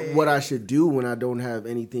Meditate. what I should do when I don't have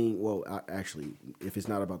anything. Well, actually, if it's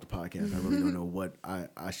not about the podcast, I really don't know what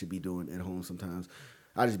I should be doing at home sometimes.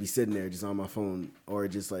 I just be sitting there just on my phone or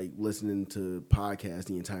just like listening to podcasts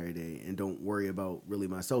the entire day and don't worry about really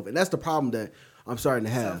myself. And that's the problem that I'm starting to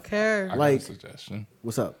have. Self-care. I Like- got a suggestion.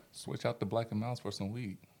 What's up? Switch out the Black and Mouse for some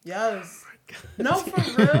weed. Yes. No,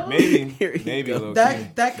 for real. Maybe go.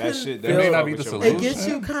 That that could shit That may not be fuck the with your it solution. gets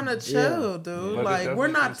you kind of chill, dude. But it Like we're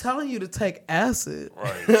definitely not just- telling you to take acid,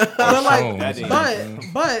 Right. but like,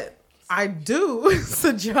 Shrooms. but I do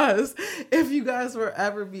suggest if you guys were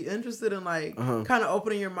ever be interested in like kind of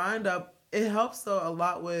opening your mind up, it helps though a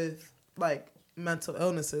lot with like mental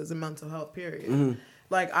illnesses and mental health. Period.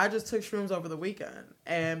 Like I just took shrooms over the weekend,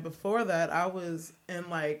 and before that, I was in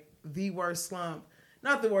like the worst slump.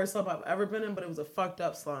 Not the worst slump I've ever been in, but it was a fucked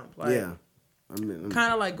up slump. Like, Yeah. I mean,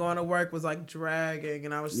 kind of like going to work was like dragging,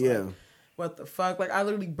 and I was just Yeah. like, what the fuck? Like, I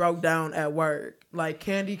literally broke down at work. Like,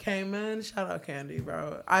 Candy came in. Shout out Candy,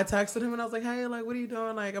 bro. I texted him, and I was like, hey, like, what are you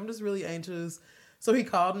doing? Like, I'm just really anxious. So he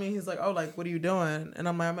called me. He's like, oh, like, what are you doing? And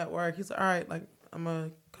I'm like, I'm at work. He's like, all right, like, I'm going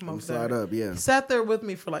to come over there. slide up, yeah. He sat there with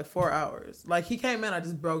me for like 4 hours. Like, he came in, I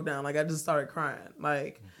just broke down. Like, I just started crying.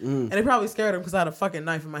 Like, and it probably scared him because I had a fucking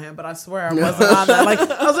knife in my hand, but I swear I wasn't on that. Like,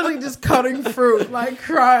 I was literally just cutting fruit, like,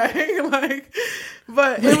 crying. Like,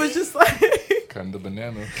 but it was just like... Cutting the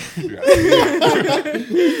banana.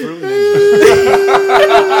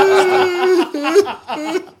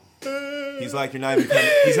 He's like, you're not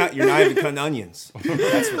even cutting onions.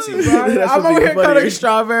 That's what's he's I'm That's over what's here even cutting funnier.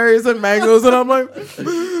 strawberries and mangoes, and I'm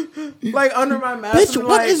like under my mask. bitch, and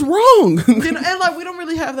what like, is wrong? You know, and like we don't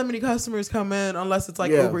really have that many customers come in unless it's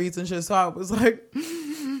like Yeah. Uber Eats and shit. So I was like,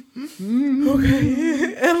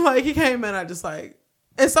 okay, and like he came in, I just like,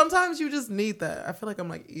 and sometimes you just need that. I feel like I'm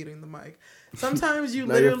like eating the mic. Sometimes you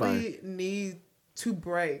No, you're literally need to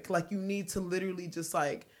break. Like you need to literally just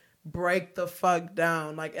like break the fuck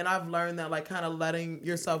down. Like, and I've learned that like kind of letting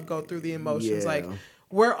yourself go through the emotions. Yeah. Like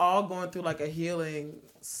we're all going through like a healing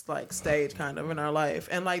like stage kind of in our life,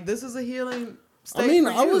 and like this is a healing stage. I mean,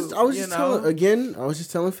 for I was you just know? I was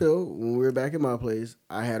just telling Phil when we were back at my place,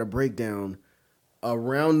 I had a breakdown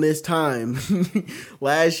around this time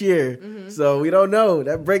last year. Mm-hmm. So we don't know.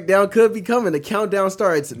 That breakdown could be coming. The countdown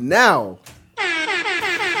starts now.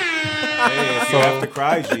 Hey, if you have to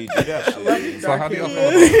cry, G, do that shit. So how do y'all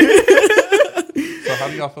feel? So how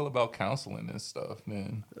do y'all feel about counseling and stuff,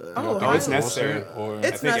 man? Oh, Oh, it's necessary. Or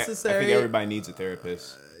It's I necessary. think everybody needs a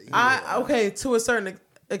therapist. Okay, to a certain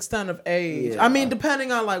extent of age. Yeah. I mean,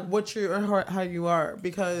 depending on like what you or how you are,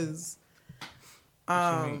 because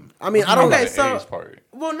I mean, I don't Okay, the so- age part.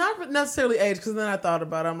 well, not necessarily age, because then I thought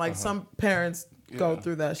about it. I'm like, some parents go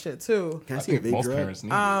through that shit too. Can I I see a think big most drug? parents need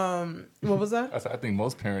it. What was that? I think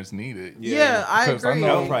most parents need it. Yeah, I Because agree. I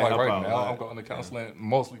know, Probably like help right out a now, lot. I'm going to counseling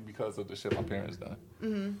mostly because of the shit my parents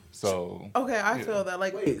done. So Okay, I feel that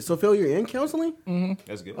like Wait, so Phil, you're in counseling?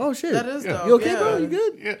 That's good. Oh shit. that is Yeah. dope. You okay, yeah. bro? You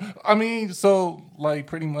good? yeah, I mean, so like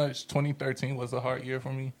pretty much 2013 was a hard year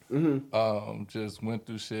for me. Just went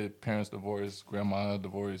through shit. Parents divorced, grandma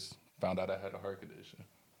divorced. Found out I had a heart condition.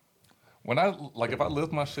 When if I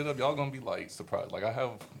lift my shit up, y'all gonna be like surprised. Like I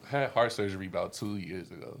had heart surgery about 2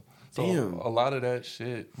 years ago. So Damn. a lot of that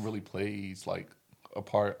shit really plays like a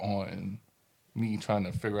part on me trying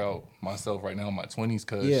to figure out myself right now in my 20s.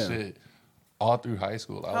 Cause Yeah. shit, all through high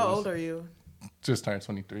school, I How was old are you? just turned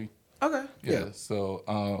 23. Okay. Yeah. So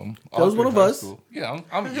all was through one of high us. school- Yeah,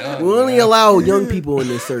 I'm young. We only man. allow young people in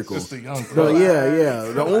this circle. Just a young So girl.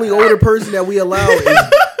 yeah. The only older person that we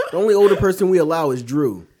allow is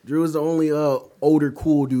Drew. Drew is the only older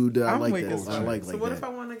cool dude that I I'm like. weak That as I fuck. like So like what that. if I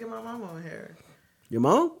want to get my mom on here? Your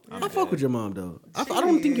mom? I fuck with your mom though. I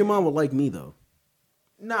don't think your mom would like me though.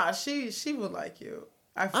 Nah, she would like you.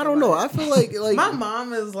 I don't know. I feel like my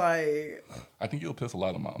mom is like, I think you'll piss a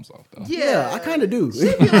lot of moms off though. yeah, I kind of do.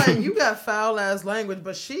 She be like, you got foul ass language,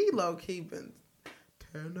 but she low key been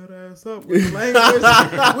tearing that ass up with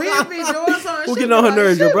language. We be doing something. Who she getting be on her like,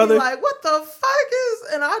 nerves, she your be brother? Like, what the fuck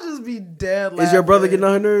is? And I just be dead. Is your brother laughing. getting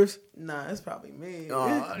on her nerves? Nah, it's probably me.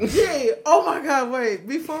 Aw. Yeah. Oh my god. Wait.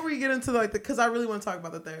 Before we get into like because I really want to talk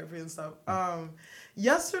about the therapy and stuff.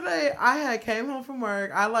 Yesterday I came home from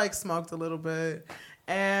work. I like smoked a little bit,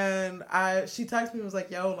 and she texted me and was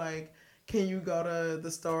like, "Yo, like, can you go to the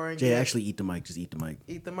store and Jay, actually eat the mic. Just eat the mic.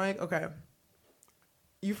 eat the mic?" Okay.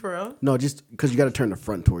 You for real? No, just because you got to turn the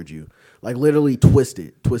front towards you. Like literally twist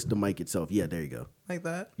it. Twist the mic itself. Yeah, there you go. Like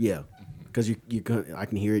that? Yeah. Because I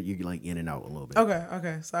can hear it. You're like in and out a little bit.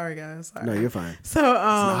 Okay. Sorry, guys. Sorry. No, you're fine. So It's an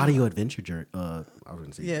audio adventure journey. I was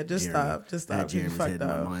gonna say. yeah, just Jeremy. stop. Just I had stop. You Jeremy's fucked head in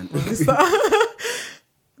my up. mind. Stop.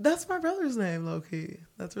 That's my brother's name, low key.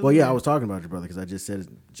 That's really Well, yeah, I weird. was talking about your brother because I just said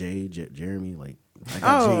Jeremy. Like, I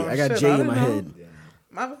got Oh, Jay. I got shit, Jay I in my didn't head.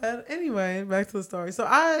 My bad. Anyway, back to the story. So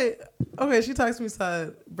she texted me,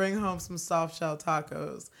 said, bring home some soft shell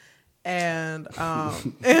tacos and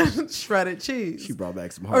and shredded cheese. She brought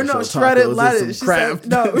back some Or hard no, shell shredded tacos and lettuce. some She Kraft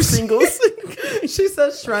said no singles. She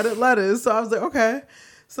said shredded lettuce. So I was like, okay.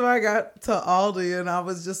 So I got to Aldi and I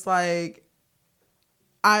was just like,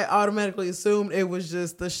 I automatically assumed it was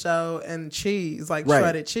just the shell and cheese, like Right.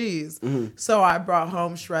 shredded cheese. So I brought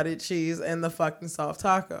home shredded cheese and the fucking soft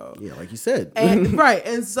taco. Yeah, like you said. And right.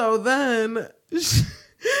 And so then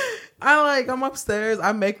I'm upstairs.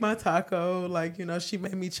 I make my taco. Like, you know, she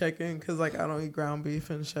made me chicken because like I don't eat ground beef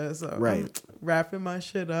and shit. So Right. I'm wrapping my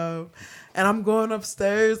shit up. And I'm going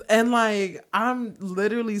upstairs and like I'm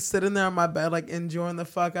literally sitting there on my bed, like enjoying the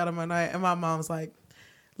fuck out of my night. And my mom's like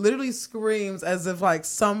literally screams as if like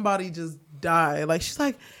somebody just died. Like she's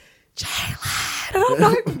like, Jalen. And I'm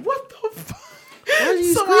like, what the fuck? Why are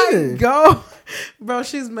you So screaming? I go, bro,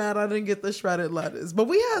 she's mad I didn't get the shredded lettuce. But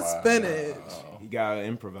we had spinach. You gotta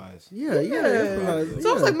improvise. Yeah. So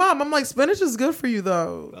I was like, Mom, I'm like, spinach is good for you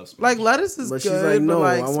though. Love spinach. Like lettuce is But good, she's like, no, but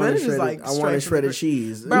like I want spinach shredded. is like I want a straight from the shredded gr-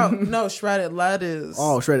 cheese. Bro, no, shredded lettuce.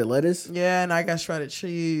 Oh, shredded lettuce. Yeah, and I got shredded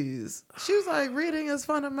cheese. She was like, reading is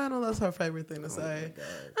fundamental. That's her favorite thing to say.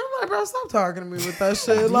 I'm like, bro, stop talking to me with that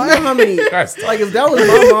shit. You know Like, how many? That's Like if that was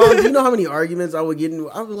my mom, do you know how many arguments I would get in?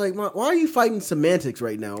 I was like, Mom, why are you fighting semantics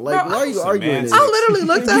right now? Like, Bro, why are you arguing this? I literally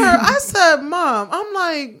looked at her. I said, Mom, I'm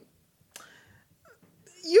like,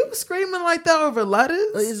 you screaming like that over lettuce?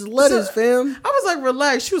 It's lettuce, So- fam. I was like,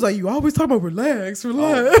 relax. She was like, you always talk about relax.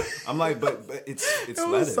 I'm like, but it's It was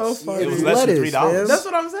lettuce. so funny. It was It's less than lettuce, $3. man. That's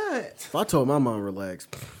what I'm saying. If I told my mom relax,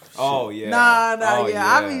 Oh yeah. Nah, Oh, yeah.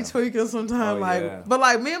 I be tweaking sometimes, Oh, like, yeah. but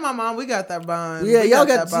like me and my mom, we got that bond. yeah, We y'all got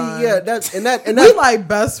that to bond. see, yeah, that's and We that, like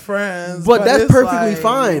best friends, but that's it's perfectly like-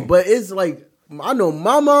 fine. But it's like I know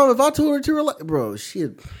my mom. If I told her to relax, bro,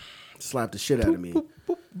 she'd slap the shit out of me.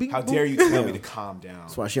 How dare you tell me to calm down?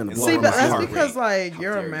 That's why she on the And block. See, lower but my that's heart because rate. like How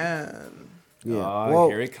you're dare a you. man, Yeah, Oh,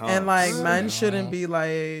 here it comes. and like men shouldn't be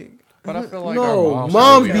like. But I feel like No, our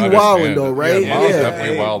moms really be wildin' understand though, it. right? Yeah, moms Yeah.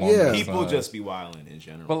 definitely wild on Yeah. that People side. just be wilding in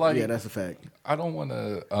general. But like, yeah, that's a fact. I don't want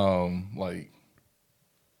to like.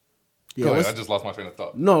 Yeah, Go ahead. I let's, just lost my train of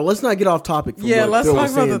thought. no, let's not get off topic. From Yeah, what let's Phil talk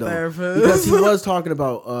was about saying, the though, therapist. because he was talking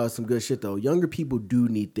about some good shit though. Younger people do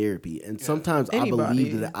need therapy, and sometimes I Anybody.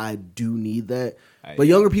 believe that I do need that. I- But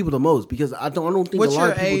younger people the most because I don't think What's a lot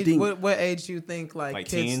your of people age? think What age do you think like, like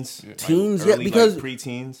kids? teens, Teens, like yeah, early, because- like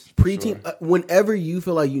preteens, preteen Sure. whenever you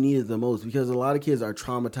feel like you need it the most because a lot of kids are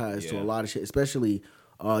traumatized to a Yeah. lot of shit, especially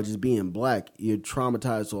just being black. You're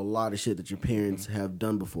traumatized to a lot of shit that your parents have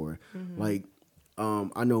done before. Like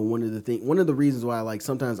I know one of the reasons why like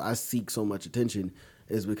sometimes I seek so much attention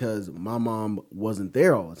is because my mom wasn't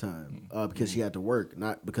there all the time because she had to work,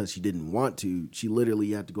 not because she didn't want to. She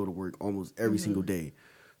literally had to go to work almost every single day.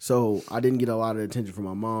 So I didn't get a lot of attention from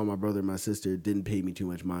my mom. My brother and my sister didn't pay me too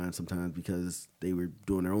much mind sometimes because they were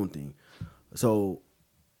doing their own thing. So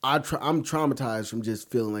I'm traumatized from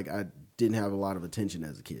just feeling like I didn't have a lot of attention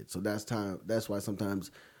as a kid. So that's why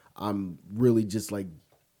sometimes I'm really just like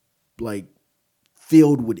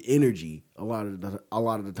filled with energy a lot of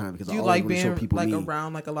the time because Do I you always like want to show being people like me.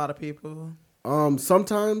 around like a lot of people?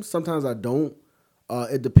 Sometimes I don't.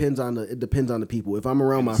 It depends on the people. If I'm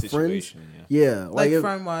around And my the friends, situation, yeah, Like if,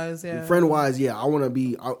 friend wise, yeah. friend wise, yeah, I want to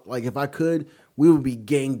be like if I could, we would be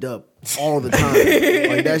ganged up all the time.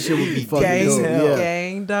 Like that shit would be fucking dope. Yeah.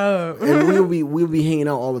 Ganged up. And we would be hanging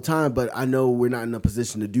out all the time, but I know we're not in a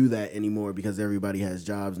position to do that anymore because everybody has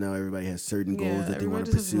jobs now. Everybody has certain goals that they want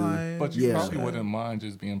to pursue. But you Yeah. probably wouldn't mind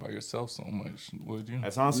just being by yourself so much, would you?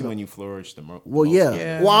 That's honestly when you flourish the most. Well, yeah.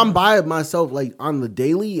 Yeah. Well, I'm by myself. Like on the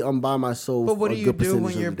daily, I'm by myself. But what a do you good do percentage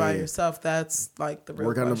when of you're the by day. yourself? That's like the real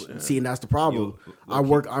Work on question. the and that's the problem. Yo, I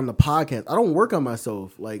work on the podcast. I don't work on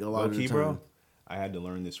myself like a lot of the Low-key, time. bro. I had to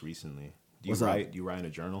learn this recently. Do you What's up? write? Do you write in a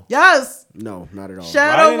journal? Yes. No, not at all.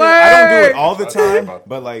 Shadow Writing it- I don't do work. it all the I was thinking time, about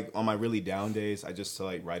but like on my really down days, I just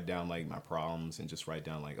like write down like my problems and just write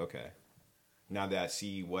down like, okay, now that I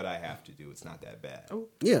see what I have to do, it's not that bad.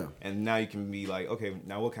 Yeah. And now you can be like, okay,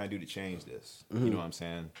 now what can I do to change this? You know what I'm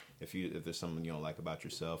saying? If there's something you don't like about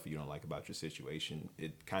yourself or you don't like about your situation,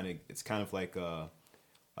 it's kind of like a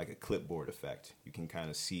clipboard effect. You can kind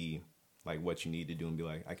of see like what you need to do and be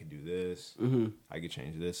like, I could do this, I could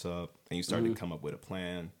change this up, and you start to come up with a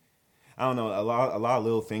plan. I don't know, a lot of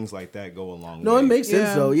little things like that go a long No, way. it makes sense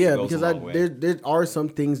Yeah. though. Yeah, It goes because a long way. there are some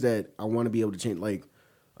things that I want to be able to change, like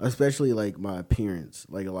especially like my appearance,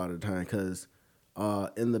 like a lot of the time. Because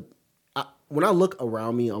when I look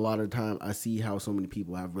around me, a lot of the time I see how so many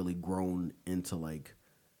people have really grown into like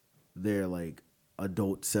their like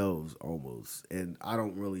adult selves almost, and I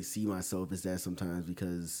don't really see myself as that sometimes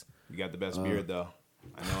because You got the best beard though.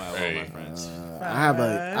 I know I love Hey. my friends. I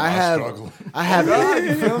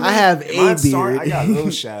have a Mine's sorry, beard. I got a little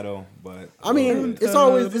shadow, but I mean, it's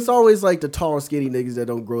always like the tall, skinny niggas that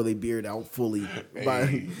don't grow their beard out fully. By,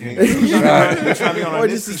 You're trying to be on or our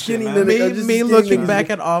just a Nipsey skinny shit, man. nigga. Me, just me skinny looking niggas. back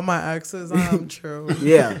at all my exes, I'm true.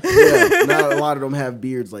 Yeah. Not a lot of them have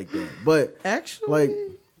beards like that. But Actually, like,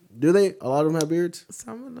 do they? A lot of them have beards.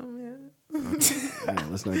 some of them, yeah. Man,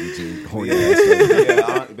 let's not get you horny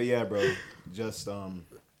ass. But yeah, bro. Just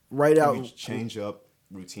Right out. maybe change up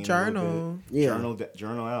routine. A Journal. little bit. Yeah.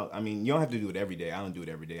 Journal out. I mean, you don't have to do it every day. I don't do it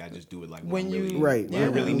every day. I just do it like When I'm you- really, Right, when I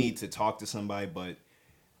right. really need to talk to somebody, but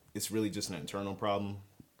it's really just an internal problem.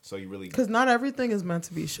 So you really Because not everything is meant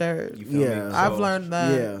to be shared. you feel Yeah. me? I've So- learned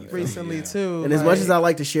that Yeah. recently Yeah. too. And as much as I like-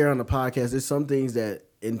 like to share on the podcast, there's some things that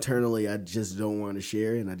internally I just don't want to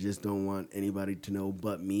share, and I just don't want anybody to know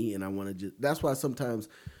but me. And I want to just. That's why sometimes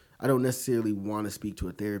I don't necessarily want to speak to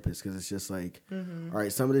a therapist because it's just like, all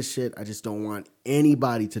right, some of this shit I just don't want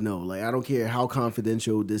anybody to know. Like I don't care how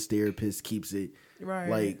confidential this therapist keeps it. Right.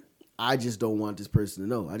 Like I just don't want this person to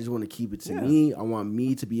know. I just want to keep it to Yeah. me. I want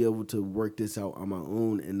me to be able to work this out on my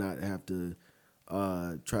own and not have to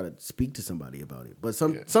try to speak to somebody about it. But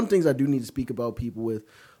some things I do need to speak about people with.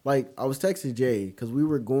 Like I was texting Jay because we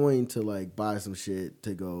were going to like buy some shit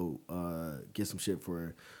to go get some shit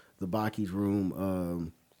for the Baki's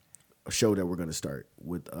Room a show that we're gonna start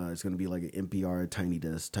with. It's gonna be like an NPR Tiny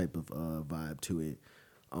Desk type of vibe to it.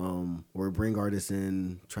 Or bring artists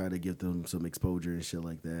in, try to give them some exposure and shit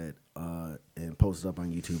like that, and post it up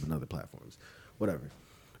on YouTube and other platforms, whatever.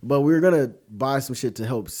 But we were gonna buy some shit to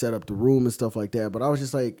help set up the room and stuff like that. But I was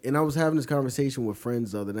just like, and I was having this conversation with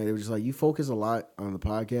friends the other night. They were just like, you focus a lot on the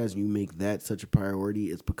podcast, and you make that such a priority.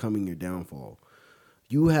 It's becoming your downfall.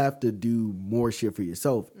 You have to do more shit for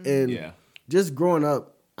yourself. And Yeah. just growing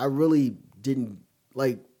up, I really didn't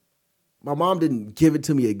like. My mom didn't give it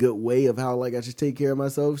to me a good way of how like I should take care of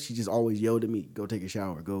myself. She just always yelled at me, go take a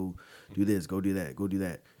shower, go do this, go do that, go do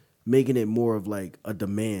that. Making it more of like a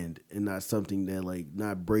demand and not something that like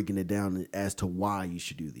not breaking it down as to why you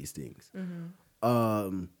should do these things.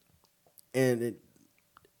 And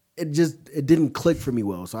it didn't click for me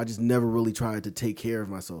well. So I just never really tried to take care of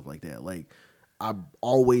myself like that. Like I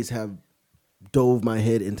always have dove my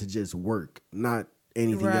head into just work, not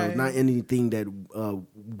anything else, Right. not anything that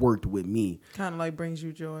worked with me. kind of like brings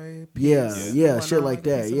you joy. Yeah, peace, yeah, whatnot, shit like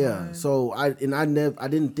that. peace of Yeah. mind. So I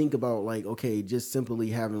didn't think about like, okay, just simply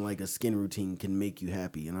having like a skin routine can make you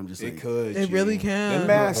happy, and I'm just like, It could. It G. really can. The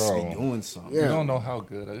masks Bro. be doing something. Yeah. You don't know how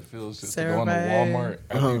good it feels just to go into CeraVe. Walmart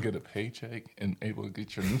after you get a paycheck and able to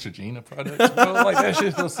get your Neutrogena products, bro. Like that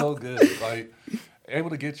shit feels so good. Like able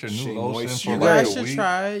to get your new Shea lotion moisture. for You like guys a should week.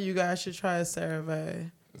 try it. You guys should try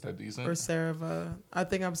CeraVe Is that decent? or CeraVe. I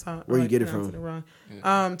think I'm sound. Where you like get it pronouncing from?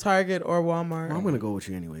 wrong. Target or Walmart. well, I'm gonna go with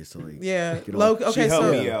you anyway. So like, Yeah. get Low, off. She okay, helped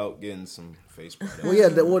so me out getting some face products. Well, yeah,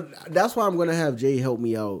 that's why I'm gonna have Jay help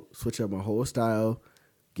me out, switch up my whole style,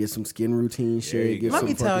 get some skin routine you shit. go. Get let some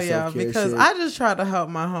me tell fucking y'all self-care because shit. I just tried to help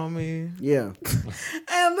my homie. yeah,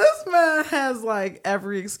 And this man has like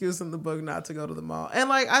every excuse in the book not to go to the mall. And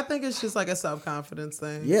like I think it's just like a self-confidence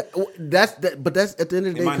thing. yeah. Well, that's that. But that's at the end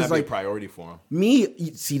of the It day might not because be a like priority for him. me,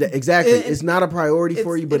 you see that exactly. It- it's not a priority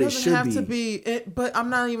for you, but it doesn't should have be. to be. But I'm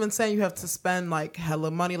not even saying you have to spend like hella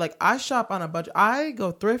money. Like I shop on a budget. I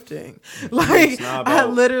go thrifting. Like not I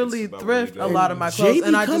about- literally it's about where you thrift go. a lot of my clothes, Jay be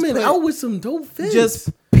and I just coming put, out with some dope fits. just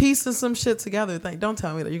piecing some shit together. Don't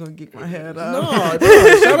tell me that you're gonna geek my head up. no,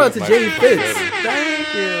 shout out to Jay Fitz.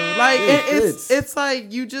 Thank you. Like It it's fits. it's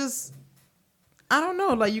like you just. I don't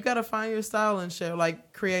know. Like you gotta find your style and shit.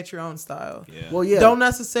 Like create your own style. Yeah. Well, yeah. Don't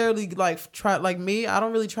necessarily like try like me. I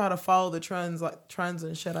don't really try to follow the trends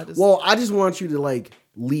and shit. I just Well, I just want you to like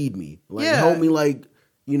lead me, like Yeah. help me, like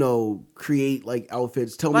create like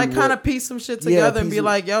outfits. Tell like me kind what- of piece some shit Yeah, together and piece be it-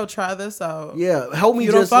 like, yo, try this out. Yeah, help me.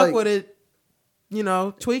 You don't just fuck like, with it,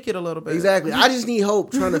 tweak it a little bit. Exactly. I just need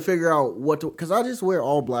help trying to figure out what to, because I just wear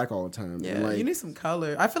all black all the time. Yeah, and like you need some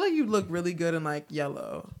color. I feel like you look really good in like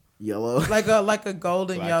yellow, yellow. like a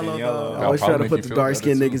golden Black yellow and yellow. I though. always try to probably put make the you feel dark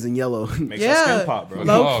skinned better, niggas too. in yellow. Makes Yeah. your skin pop, bro.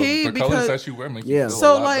 Low No, key, the because- colors that you wear make Yeah. you feel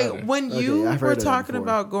So a lot like better. when Okay, you I've heard were of that talking before.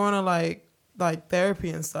 about going to like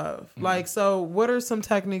therapy and stuff, like so, what are some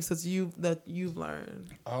techniques that you've learned?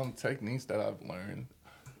 Techniques that I've learned,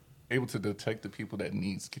 able to detect the people that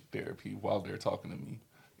needs therapy while they're talking to me,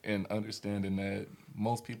 and understanding that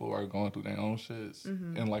most people are going through their own shits.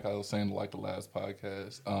 And like I was saying, like the last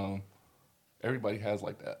podcast, everybody has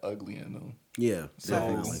like that ugly in them. Yeah, So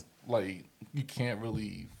definitely. like you can't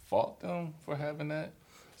really fault them for having that.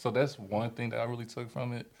 So that's one thing that I really took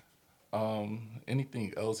from it.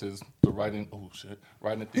 Anything else is the writing. Oh shit,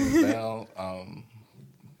 writing things down.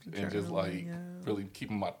 and just like Journaling, yeah. really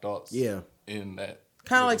keeping my thoughts Yeah. in that.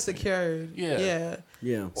 Kind of like little thing. secured. Yeah. Yeah.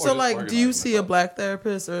 Yeah. Or So just like, do you organizing see a myself. black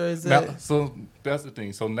therapist or is it? Now, so that's the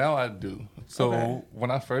thing. So now I do. So Okay. when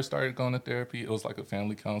I first started going to therapy, it was like a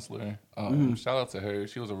family counselor. Shout out to her.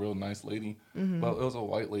 She was a real nice lady, but it was a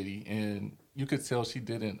white lady, and you could tell she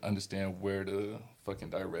didn't understand where to fucking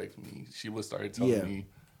direct me. She would start telling Yeah. me,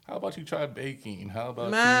 "How about you try baking? How about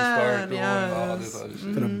you Man, start doing all this yes. other shit?"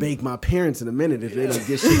 I'm gonna bake my parents in a minute if they don't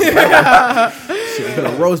get shit together. Shit, I'm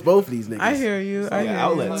gonna roast both of these niggas. I hear you. I hear Yeah,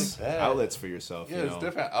 outlets, Like that. outlets for yourself. Yeah, you it's know?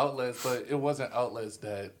 different outlets, but it wasn't outlets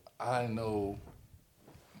that I know.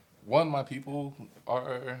 One, my people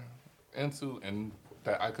are into, and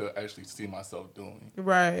that I could actually see myself doing. you.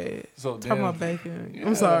 Right. So Talking then, about baking. yeah,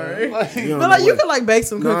 I'm sorry. like- You don't But like know you what- could like bake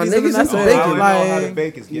some Nah, cookies niggas and that's is All it. I baking. know how to Like,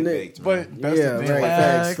 bake is get baked. man. but that's Yeah, the thing. right. Like,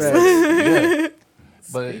 Facts. Facts. yeah.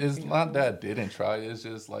 But it's not that I didn't try. It's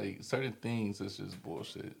just like certain things. It's just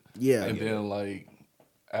bullshit. Yeah. And then like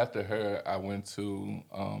after her, I went to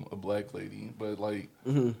a black lady, but like.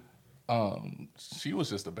 She was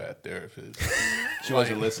just a bad therapist. She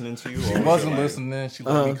wasn't listening to you. She or wasn't like- listening. She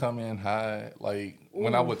let me come in high. Like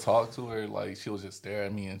when I would talk to her, like she would just stare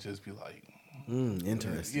at me and just be like,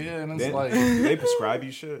 Interesting. "Yeah," and it's Then, like, do they prescribe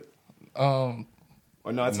you shit? Or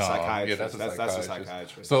no, that's no, a psychiatrist. yeah, that's a psychiatrist.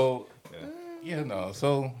 psychiatrist. So Yeah. yeah, no.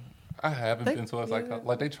 So I haven't They- been to a psychiatrist.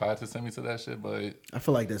 Like they tried to send me to that shit, but I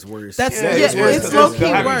feel like that's worse. That's Yeah, yeah, it's worse it's 'cause low it's key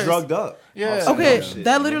having you worse. drugged up. Yeah. Okay, Oh, shit,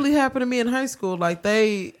 that man. literally happened to me in high school. Like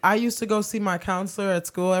I used to go see my counselor at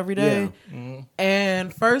school every day.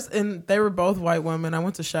 And they were both white women. I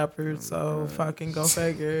went to Shepherd, so fucking go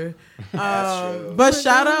figure. But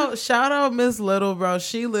shout out Miss Little, bro.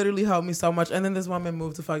 She literally helped me so much. And then this woman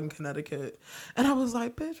moved to fucking Connecticut, and I was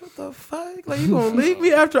like, bitch, what the fuck? Like you gonna leave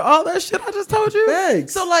me after all that shit I just told you?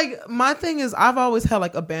 Thanks. So like my thing is, I've always had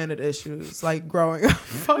like abandoned issues, like growing up.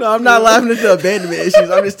 Fuck No, I'm not you. laughing at the abandonment issues.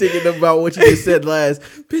 I'm just thinking about what you just said last.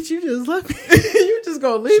 Bitch, you just left me. You just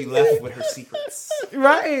gonna leave She me? left with her secrets.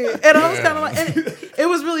 Right. And I was kind of like, and it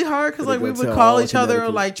was really hard because like we Gotta would tell call all each other or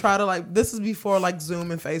Connecticut. like try to like, this is before like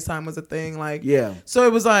Zoom and FaceTime was a thing. Like, Yeah. So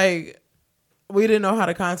it was like, we didn't know how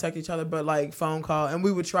to contact each other, but like phone call, and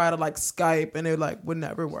we would try to like Skype, and it like would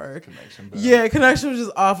never work. connection bad. Yeah, connection was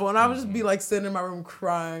just awful, and I would just be like sitting in my room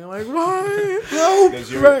crying, like why? Does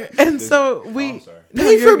your- Right. And does- so Oh, we I'm sorry. No,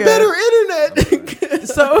 Pay you're for good. better internet.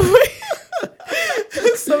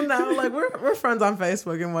 So now like we're friends on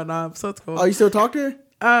Facebook and whatnot, so it's cool. Oh, you still talk to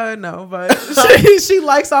her? No, but she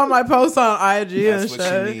likes all my posts on IG and That's shit.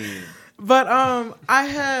 what you need. But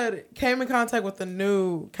I came in contact with a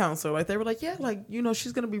new counselor. Like they were like, yeah, like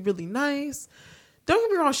she's gonna be really nice. Don't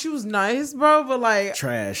get me wrong, she was nice, bro. But like,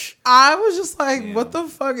 Trash. I was just like, Damn. what the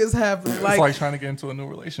fuck is happening? It's like trying to get into a new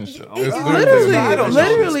relationship. It's literally, I don't know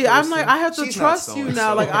literally, this I'm like, person. I have to She's not trust so you and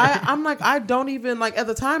now. so. Like, I'm like, I don't even like at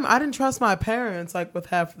the time, I didn't trust my parents like with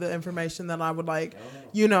half the information that I would like,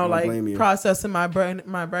 like blame you. process in my brain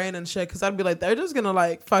and shit. Because I'd be like, they're just gonna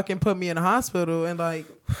like fucking put me in a hospital and like,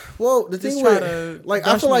 Well, the Just thing try with to like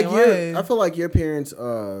I brush feel me like away. I feel like your parents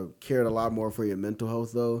cared a lot more for your mental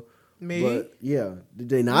health though. me. But yeah, did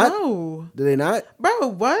they not? No, Did they not? bro,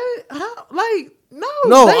 what? How? Like, no,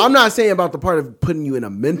 No, they- I'm not saying about the part of putting you in a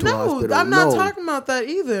mental No, hospital. I'm not no. talking about that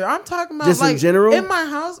either. I'm talking about Just in like general? in my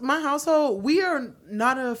household, we are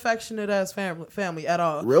not an affectionate ass family at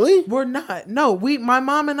all. Really? We're not. No, my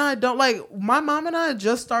mom and I don't like. My mom and I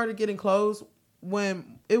just started getting close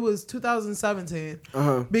when it was 2017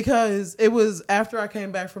 because it was after I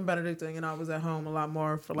came back from Benedictine and I was at home a lot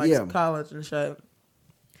more for like Yeah. college and shit.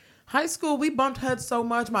 High school, we bumped heads so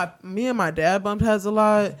much. Me and my dad bumped heads a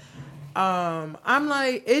lot. I'm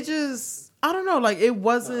like, it just, I don't know, like it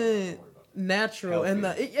wasn't natural and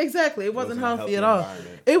exactly, it wasn't Wasn't a healthy healthy at all.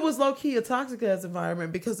 environment. It was low key a toxic ass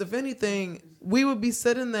environment because if anything, we would be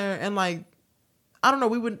sitting there and like, I don't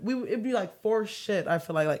know, it'd be like forced shit. I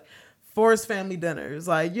feel like forced family dinners,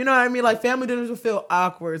 like you know what I mean. Like family dinners would feel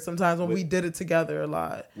awkward sometimes when we did it together a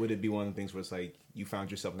lot. Would it be one of the things where it's like you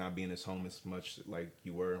found yourself not being as home as much like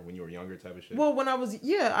you were when you were younger type of shit? Well, when I was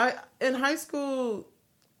in high school,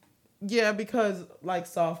 because like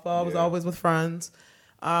softball I was Yeah. always with friends.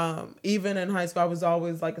 Even in high school, I was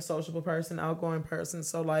always like a sociable person, outgoing person.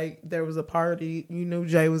 So like there was a party, you knew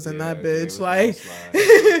Jay was in Yeah, that Jay bitch. was Like,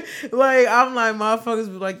 gonna slide. like I'm like motherfuckers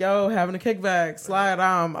be like, yo, having a kickback, slide,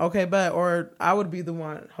 okay, bet. Or I would be the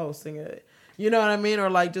one hosting it. You know what I mean? Or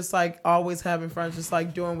like just like always having friends, just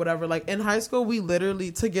like doing whatever. Like in high school, we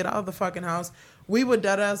literally to get out of the fucking house, we would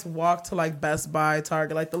deadass walk to like Best Buy,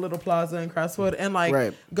 Target, like the little plaza in Crestwood, and like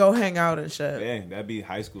Right. go hang out and shit. Dang, that'd be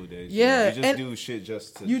high school days. Yeah, you just and do shit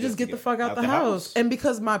just to You just to get the fuck out the house. And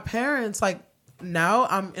because my parents, like, now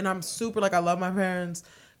I'm super like I love my parents.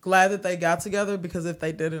 Glad that they got together because if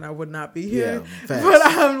they didn't, I would not be here. Yeah, facts. But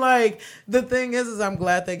I'm like, the thing is I'm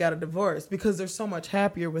glad they got a divorce because they're so much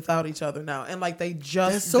happier without each other now. And like they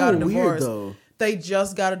just That's so got a weird, divorce. though. They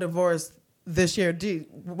just got a divorce this year.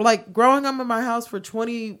 Like growing up in my house for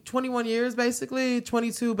 21 years, basically,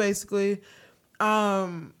 22 basically.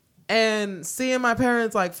 And seeing my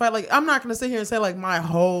parents like fight, like I'm not gonna sit here and say like my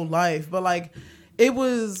whole life, but like it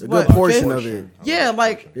was A good portion fifth- of it. Yeah,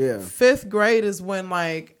 like Yeah. 5th grade is when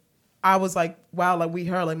like I was like, wow, like we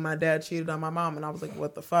heard like my dad cheated on my mom, and I was like,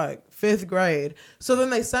 what the fuck? 5th grade. So then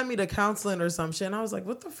they sent me to counseling or some shit, and I was like,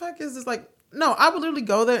 what the fuck is this? Like, no, I would literally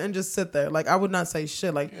go there and just sit there. Like I would not say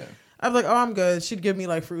shit. Like I'd be like, oh, I'm good. She'd give me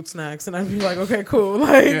like fruit snacks, and I'd be like, okay, cool.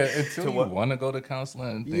 Like Yeah, until you want to go to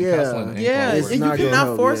counseling, then Yeah. counseling ain't yeah, gonna It's work. and you not gonna cannot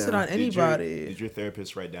help, force yeah. it on anybody. Did your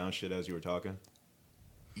therapist write down shit as you were talking?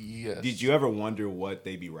 Yes. Did you ever wonder what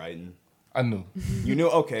they be writing? I knew. You knew?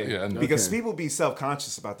 Okay. Yeah, I knew. Because Okay. people be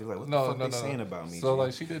self-conscious about they're like, what the fuck they saying about me? So G?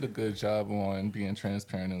 like she did a good job on being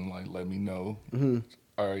transparent and like let me know. Mm-hmm.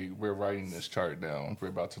 All right, we're writing this chart down. We're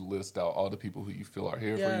about to list out all the people who you feel are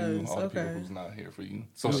here for you, Yes, all the people okay. who's not here for you.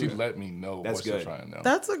 So she let me know That's what she's good. trying now.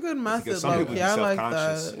 That's a good method. because some people Like, be yeah, I like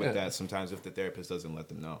self-conscious that. with Yeah. that sometimes if the therapist doesn't let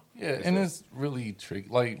them know. Yeah, and it's really tricky.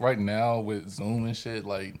 Like right now with Zoom and shit,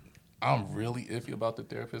 like I'm really iffy about the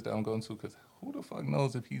therapist that I'm going to because who the fuck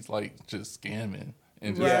knows if he's like just scamming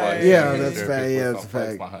and just Right. like Yeah, his that's therapist fact. with Yeah, some that's facts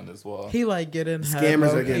fact. behind his wall. He like getting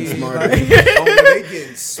Scammers are getting smarter. Oh, they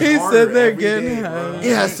getting said smarter they're every getting day, high. bro.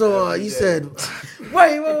 Yeah, so you said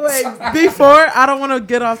wait. Before, I don't want to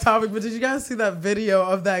get off topic, but did you guys see that video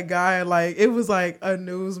of that guy? Like, it was like a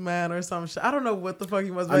newsman or some shit. I don't know what the fuck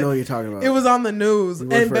he was. I know what you're talking about. It was on the news, He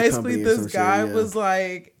worked and for a basically company or some this shit, guy yeah. was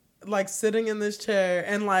like sitting in this chair,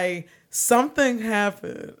 and like something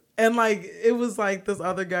happened, and like it was like this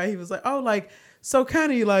other guy. He was like, "Oh, like so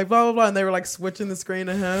Kenny, like blah blah blah," and they were like switching the screen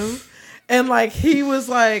to him, and like he was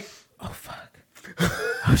like, "Oh fuck."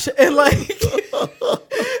 Oh, shit. And like, and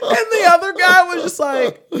the other guy was just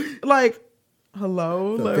like,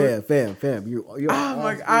 hello. Like, Fam. You're oh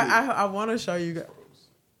my! I want to show you guys.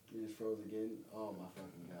 You just froze again. Oh my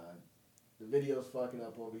fucking god. The video's fucking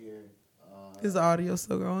up over here. Is the audio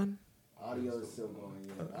still going? Audio is still going.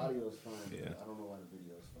 Yeah, audio is fine. Yeah. I don't know why the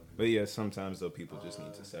video is fucking. But yeah, sometimes though people just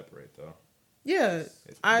need to separate though. Yeah,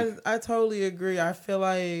 I totally agree. I feel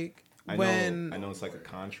like I when know it's like a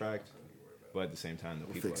contract, but at the same time, the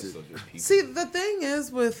people are fix it. still just people. see the thing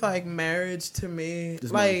is with like marriage to me,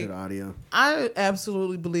 Just like monitor the audio. I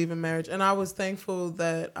absolutely believe in marriage, and I was thankful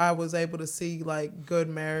that I was able to see like good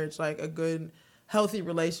marriage, like a good, healthy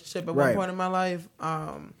relationship at one Right. point in my life.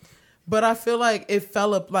 But I feel like it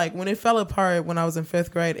fell up like when it fell apart when I was in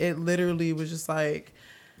 5th grade. It literally was just like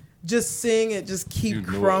just seeing it just keep You knew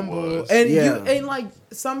it crumble, was. and Yeah. you and like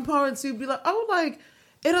some parts you'd be like, oh, like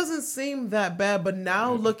it doesn't seem that bad. But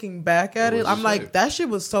now looking back at It it, was I'm a like shit. that shit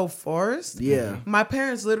was so forced. Yeah. My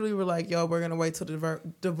parents literally were like, yo, we're going to wait till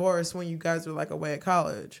divorce when you guys are like away at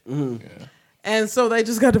college. Mm-hmm. Yeah. And so they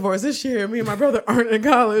just got divorced this year. Me and my brother aren't in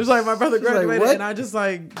college. Like my brother She's like, graduated what? and I just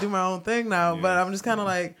like do my own thing now. Yeah. But I'm just kind of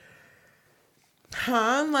like,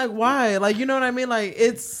 like, why? Like, you know what I mean? Like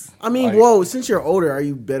it's I mean, Like- whoa. Since you're older, are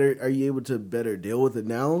you able to better deal with it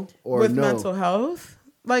now, or with no? mental health.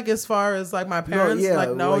 Like as far as like my parents yeah, like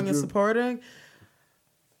knowing like and you're- supporting.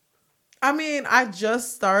 I mean, I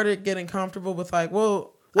just started getting comfortable with like,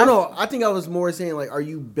 well, No. I think I was more saying like, are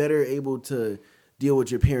you better able to deal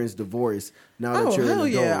with your parents' divorce now that oh you're hell an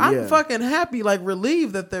adult? yeah, I'm fucking happy, like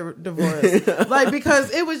relieved that they're divorced, like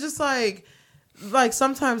because it was just like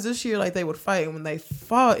sometimes this year like they would fight, and when they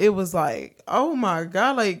fought, it was like, oh my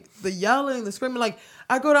god, like the yelling, the screaming, like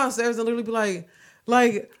I go downstairs and literally be like, Yo,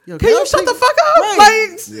 can you y'all shut the take- fuck up? Right.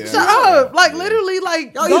 Like, Yeah. shut up. Like, Yeah. literally,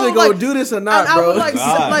 like, Y'all either go like, do this or not, and I bro. would, like,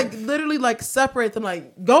 God. like, literally, like, separate them.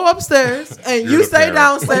 Like, go upstairs and You're you the stay parent.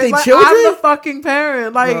 downstairs. Like they Like, children? I'm the fucking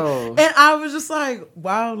parent. Like, Bro. and I was just like,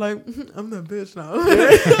 wow, like, I'm the bitch now.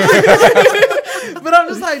 But I'm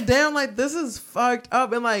just like, damn, like, this is fucked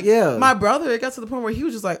up. And, like, Yeah. my brother, it got to the point where he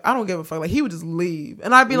was just like, I don't give a fuck. Like, he would just leave.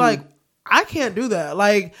 And I'd be like, I can't do that.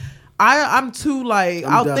 Like, I'm too like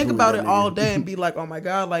I'm I'll think definitely about that it all nigga. day and be like, oh my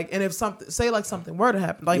god, like, and if something something were to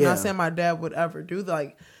happen, like Yeah. not saying my dad would ever do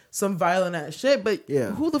like some violent ass shit, but Yeah.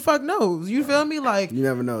 who the fuck knows? You feel me? Like, You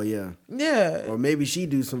never know, yeah. yeah, Or maybe she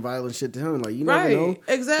do some violent shit to him. Like you never right, know.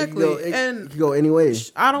 exactly. It And could go any way.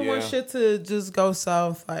 I don't want Yeah. shit to just go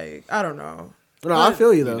south. Like, I don't know. No, I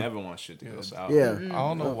feel you You though. never want shit to go south. Yeah. I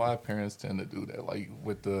don't know why parents tend to do that. Like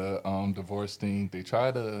with the divorce thing, they try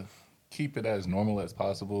to keep it as normal as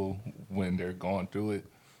possible when they're going through it.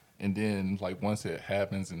 And then like once it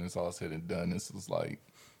happens and it's all said and done, it's just like,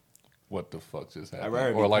 what the fuck just happened?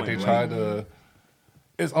 rather be Or like they point try blank. to.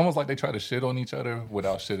 It's almost like they try to shit on each other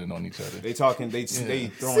without shitting on each other. They talking. They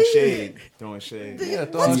throwing shade. Throwing shade. Yeah,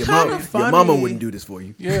 What's Your kind mama, of funny? your mama wouldn't do this for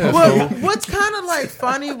you. yeah. What, So, what's kind of like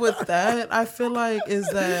funny with that? I feel like is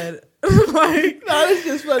that like No, it's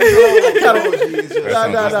just funny.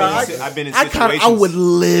 I've been in situations. I would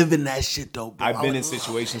live in that shit though. Bro. I've I been would- in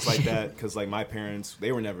situations like that because like my parents,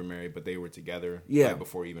 they were never married, but they were together. Yeah. Like,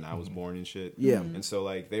 before even I was born and shit. Yeah. And so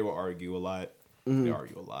like they would argue a lot. They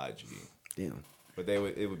argue a lot, G. Damn. But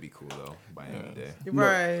it would be cool though by the end of the day.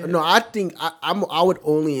 right? No, I think I would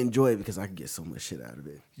only enjoy it because I could get so much shit out of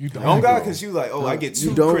it. you don't. Oh God, because you like, I get You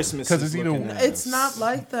two don't? Christmases 'Cause it's either- looking at It's this. not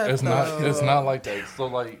like that. It's not. though. It's not like that. So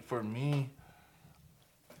like for me,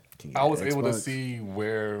 Can you I get was able to Xbox? see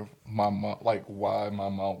where my mom, like why my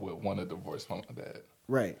mom would want a divorce from my dad.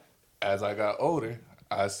 Right. As I got older,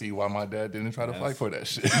 I see why my dad didn't try to Yes. fight for that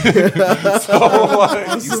shit. so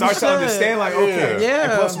like, You start to shit. understand, like, okay, Yeah.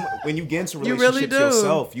 And plus, when you get into You really relationships do.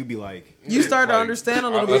 yourself, you be like, You start to like, understand a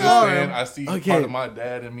I little bit understand. more. I see Okay. part of my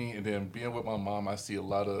dad in me, and then being with my mom, I see a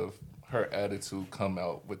lot of her attitude come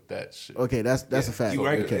out with that shit. Okay, that's a fact. You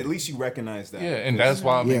Okay. At least you recognize that. Yeah, and that's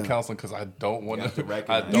why I'm Yeah. in counseling because I don't want You have to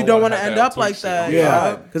recognize. You don't want to end up like that.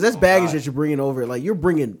 Yeah, because that's baggage God. that you're bringing over. Like you're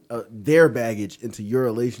bringing their baggage into your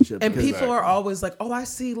relationship. And because- people are always like, "Oh, I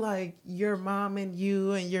see like your mom and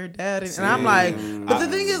you and your dad," and I'm like, but the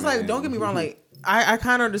thing is, like, don't get me wrong, like I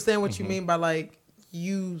kind of understand what you mean by like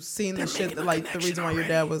you seen the shit that like the reason why your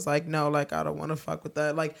dad was like, no, like I don't want to fuck with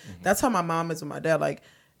that. Like that's how my mom is with my dad. Like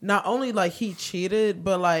not only like he cheated,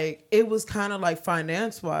 but like it was kind of like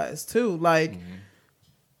finance wise too. Like.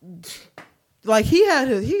 Like he got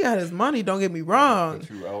his money. Don't get me wrong,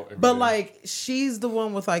 but like she's the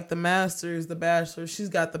one with like the masters, the bachelor. She's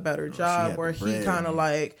got the better job had where the he bread. kind of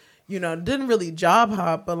like didn't really job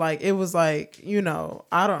hop, but like it was like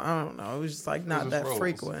I don't know. It was just like not just that roles.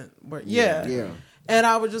 frequent. But yeah, yeah, and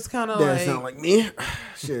I was just kind of that like, sound like me.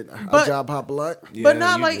 Shit, But- I job hop a lot. Yeah, but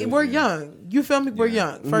not you like do, we're yeah. young. You feel me? We're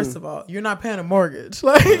Yeah. young. First of all, you're not paying a mortgage.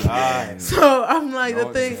 Like Ah, so, I'm like no,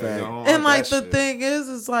 the thing. it's- don't And want like that the shit. thing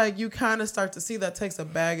is like you kind of start to see that takes a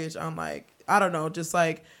baggage on like I don't know, just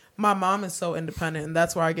like my mom is so independent, and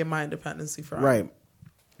that's where I get my independency from. Right.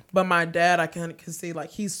 But my dad, I can see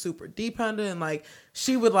like he's super dependent, and like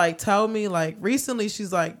she would like tell me like recently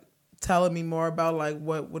she's like telling me more about like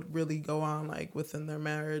what would really go on like within their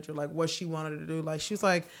marriage or like what she wanted to do. Like she's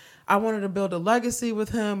like, I wanted to build a legacy with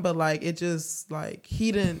him, but like it just like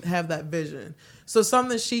he didn't have that vision. So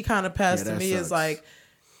something she kind of passed Yeah, to that me sucks. is like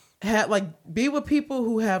be with people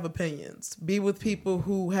who have opinions, be with people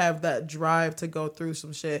who have that drive to go through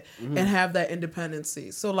some shit and have that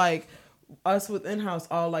independency. So like us with in-house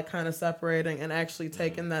all like kind of separating and actually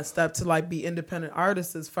taking that step to like be independent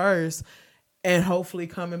artists first and hopefully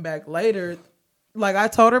coming back later. Like I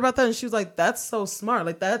told her about that and she was like, that's so smart.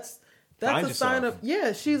 Like that's Find a sign yourself. of,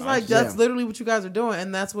 yeah, she's Find like, yourself. that's literally what you guys are doing.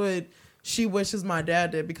 And that's what she wishes my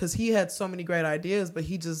dad did because he had so many great ideas, but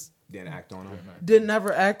he just Didn't act on them. did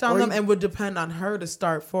never act on Or them you- and would depend on her to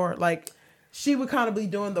start for it. Like she would kind of be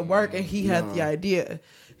doing the work and he had the idea.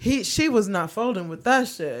 She was not folding with that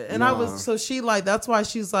shit. And I was, so she like, that's why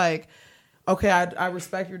she's like, okay, I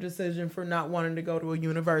respect your decision for not wanting to go to a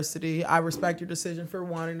university. I respect your decision for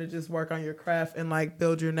wanting to just work on your craft and like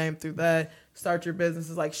build your name through that, start your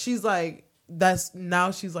businesses. Like she's like,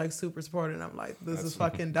 she's like super supportive. And I'm like, this is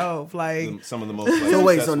fucking dope. Like, Some of the most. Like, So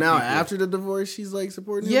wait, so successful now people. after the divorce, she's like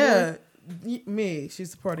supporting him yeah, me,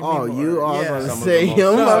 she's supporting more? Oh, me. you? more. Oh, I was Yeah. about to Some of say the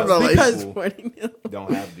him. most I was like, because- supporting him.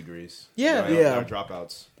 don't have degrees. Yeah. They're Yeah.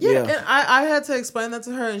 dropouts. Yeah, Yeah. and I had to explain that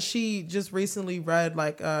to her, and she just recently read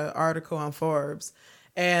like an article on Forbes,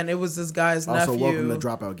 and it was this guy's Also, welcome nephew. to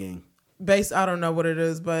Dropout Gang. I don't know what it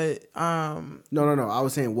is, but No. I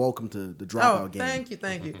was saying welcome to the Dropout oh, Gang. thank you.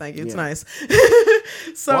 It's Yeah. nice.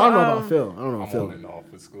 So Well, I don't know about um, Phil. I don't know I'm about Phil. on and off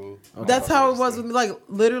with school. that's how it was with me. Like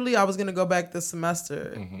literally, I was gonna go back this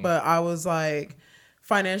semester, but I was like,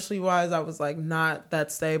 financially wise, I was like not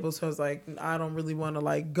that stable. So I was like, I don't really want to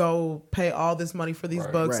like go pay all this money for these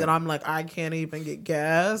Right. books, Right. and I'm like, I can't even get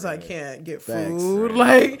gas. I can't get Facts. food.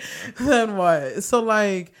 Right. Like, then what? So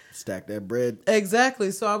like. Stack that bread.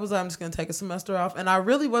 Exactly. So I was like, I'm just going to take a semester off. And I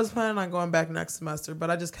really was planning on going back next semester,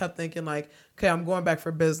 but I just kept thinking like, okay, I'm going back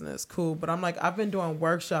for business. Cool. But I'm like, I've been doing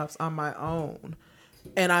workshops on my own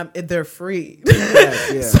and they're free.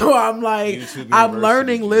 Yeah. So I'm like, YouTube I'm University,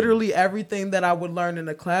 learning G. literally everything that I would learn in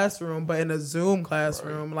a classroom, but in a Zoom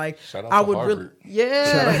classroom. Like Shout out I to would really, Harvard.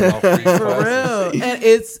 yeah, All free for classes. real. And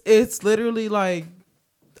it's literally like,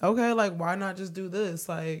 okay, like why not just do this?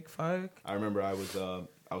 Like, fuck. I remember I was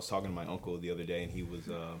I was talking to my uncle the other day, and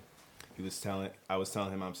I was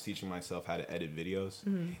telling him I was teaching myself how to edit videos,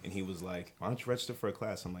 and he was like, "Why don't you register for a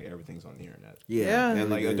class?" I'm like, "Everything's on the internet." Yeah. And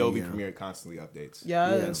like Adobe yeah. Premiere constantly updates.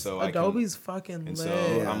 Yes. And so Adobe's fucking and lit.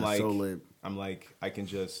 so Yeah, I'm like, so lit. I can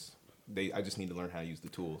just. I just need to learn how to use the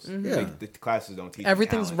tools. Yeah. The classes don't teach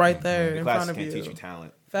Everything's you talent. right there The in classes front of can't you. teach you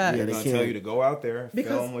talent. Fact. Yeah, They're they going to tell can't. you to go out there,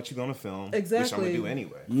 Because- film what you're going to film, which I'm going Exactly. to do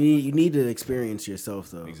anyway. You need to experience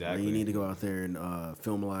yourself though. Exactly. Like, you need to go out there and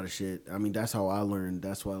film a lot of shit. I mean, that's how I learned.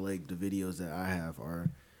 That's why like the videos that I have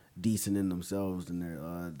are decent in themselves,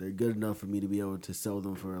 and they're good enough for me to be able to sell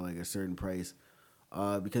them for like a certain price.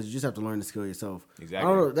 Because you just have to learn the skill yourself. Exactly. I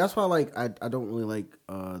don't know. That's why like I don't really like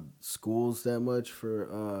schools that much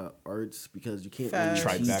for arts, because you can't really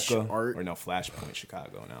Facts. teach Tribeca art. or no, Flashpoint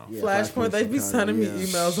Chicago now. Yeah, Flashpoint, they be Chicago, sending me yeah.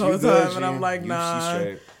 emails all You the good, time, and I'm G. like, You nah.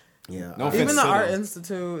 straight. Yeah. No offense Even the to Art them.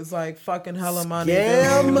 Institute is like fucking hella money.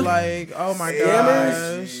 Scam. dude. Like, oh my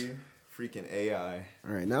Scammers. gosh. Freaking AI.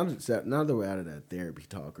 All right, now that we're out of that therapy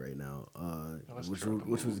talk right now, let's which start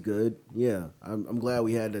the was move. good. Yeah, I'm glad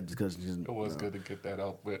we had that discussion. It was good to get that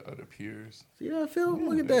out with other peers. Yeah, Phil,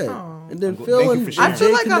 look at that. Aw. And then Thank Phil you and for Jay sharing. I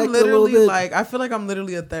feel like I'm connected a little literally bit. like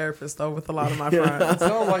a therapist though with a lot of my friends.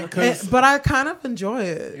 So like, cause But I kind of enjoy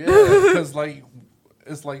it. yeah, because like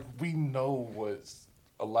it's like we know what's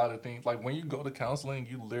a lot of things. Like when you go to counseling,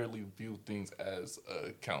 you literally view things as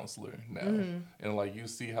a counselor now, and like you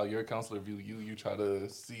see how your counselor view you. You try to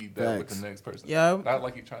see that with Facts. the next person. Yep. Not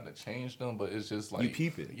like you're trying to change them, but it's just like You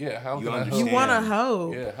peep it. Yeah, how You can I help? You understand. want to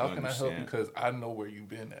help. Yeah, how You can I help? understand. Because I know where you've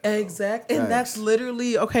been at. Exactly. And that's Facts.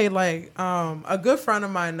 literally okay, like a good friend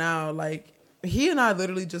of mine now, like he and I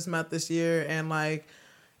literally just met this year, and like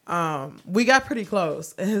we got pretty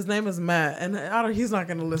close. And his name is Matt, and he's not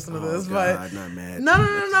gonna listen to this, Oh, God, but not mad. no.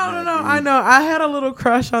 I know. I had a little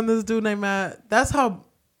crush on this dude named Matt. That's how.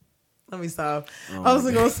 Let me stop. Oh I was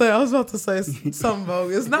about to say something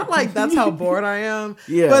bogus. Not like that's how bored I am.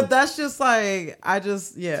 Yeah. But that's just like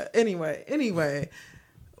Anyway,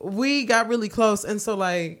 we got really close, and so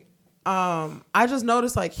like I just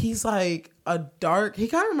noticed like he's like a dark. He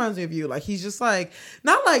kind of reminds me of you. Like he's just like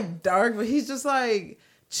not like dark, but he's just like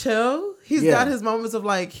chill. He's Yeah. got his moments of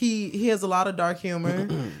like he has a lot of dark humor,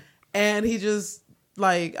 and he just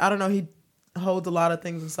like I don't know. He holds a lot of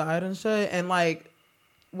things inside and shit. And like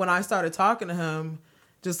when I started talking to him,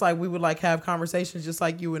 just like we would like have conversations just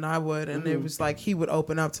like you and I would, and it was like he would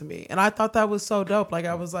open up to me, and I thought that was so dope. Like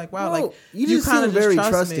I was like, wow, Well, like you just kinda seem very trust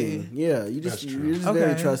trusting. me. Yeah, you're That's true. just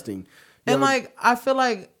very Okay. trusting. And Yeah, like I feel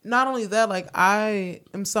like not only that, like I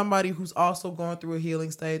am somebody who's also going through a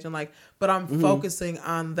healing stage, and like, but I'm focusing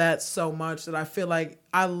on that so much that I feel like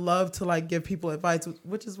I love to like give people advice,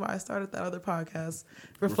 which is why I started that other podcast,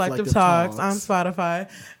 Reflective Talks on Spotify.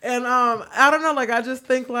 And I don't know, like I just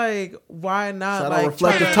think like why not shout like out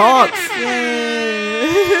Reflective try to- Talks.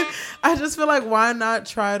 Yay. I just feel like why not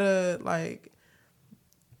try to like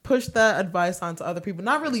push that advice onto other people.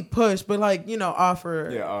 Not really push, but like, you know, offer.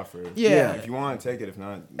 Yeah, offer. Yeah. If you want to take it, if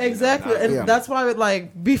not, Exactly. not. And Yeah. that's why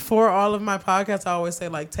like before all of my podcasts, I always say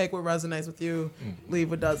like take what resonates with you, leave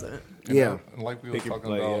what doesn't. And Yeah. like we were Pick your talking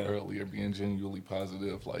play, about yeah. earlier, being genuinely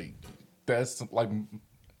positive. Like that's like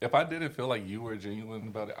if I didn't feel like you were genuine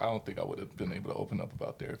about it, I don't think I would have been able to open up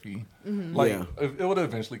about therapy. Like Yeah. it would have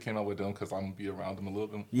eventually came out with them because I'm gonna be around them a little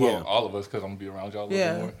bit. Yeah. Well, all of us because I'm gonna be around y'all a little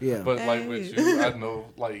Yeah. bit more. Yeah. But like with Hey. you, I know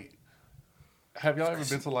like. Have y'all ever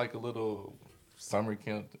been to like a little summer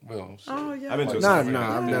camp? Well, shit. Oh yeah. I've been to a Nah, summer camp.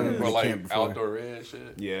 I've never been or to like camp before. outdoor ed shit.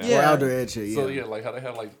 Yeah. Yeah. Or outdoor ed shit, yeah. So yeah, like how they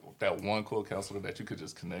had like that one cool counselor that you could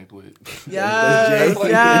just connect with. Yes. Like,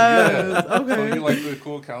 Yes. yeah. So Okay. you're like the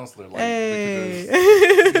cool counselor. Like, Hey.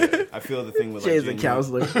 we could just, I feel the thing with like Jay's a genuine-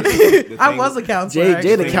 counselor. the I thing- was a counselor. Jay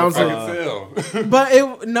actually. the I counselor. can tell. But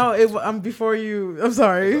it before you. I'm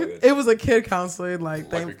sorry. It's all good. It was a kid counselor.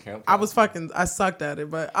 Like Like they, a camp I was I sucked at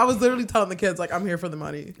it, but I was literally telling the kids like I'm here for the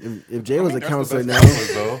money. If Jay was a That's the counselor best now,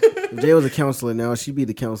 counselors, though. if Jay was a counselor now, she'd be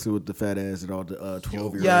the counselor with the fat ass and all the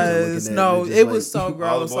 12-year-olds. Yes, no, it was so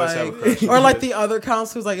gross. boys have a Like, crush on or you. like the other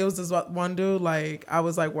counselors, like it was this one dude, like I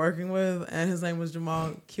was like working with, and his name was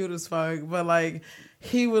Jamal, cute as fuck. But like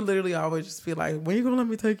he would literally always just be like, "When you gonna let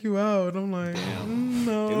me take you out?" I'm like,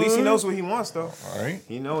 no. At least he knows what he wants, though. All right.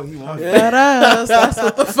 He know what he wants. That ass. That's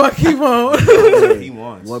what the fuck he want. He knows what he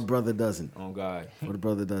wants. What brother doesn't? Oh God. What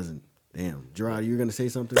brother doesn't? Damn, Gerard, you were gonna say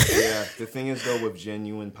something? Yeah. The thing is though, with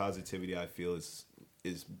genuine positivity, I feel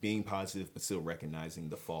is being positive, but still recognizing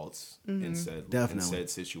the faults in Definitely. said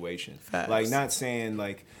situation. Facts. Like not saying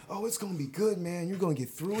like, oh, it's gonna be good, man. You're gonna get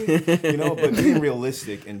through it, you know. But being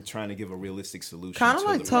realistic and trying to give a realistic solution. Kind of to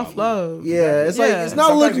like the tough problem. love. Yeah, it's like Yeah. it's And not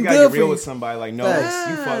sometimes looking you gotta good get for real you. with somebody. Like, no,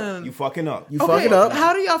 Facts. you fucking up. You fucking up.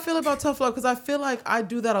 How do y'all feel about tough love? Because I feel like I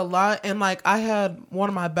do that a lot, and like I had one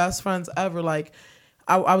of my best friends ever. Like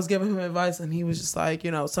I was giving him advice, and he was just like, you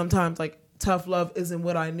know, sometimes like tough love isn't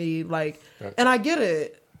what I need. Like, and I get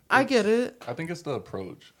it. I get it. I think it's the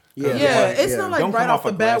approach. Yeah. Yeah, like, it's yeah. not like Don't right come off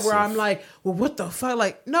off the bat where aggressive. I'm like, well, what the fuck?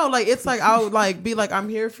 Like, no, like it's like I would like be like, I'm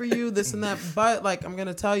here for you, this and that, but like I'm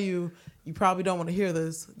gonna tell you, you probably don't want to hear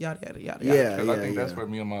this, yada yada yada. yada. Yeah, Because yeah, I think that's yeah. where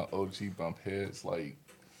me and my OG bump heads. Like,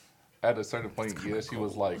 at a certain point, yeah, she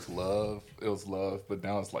was like love. It was love, but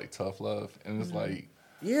now it's like tough love. And it's like,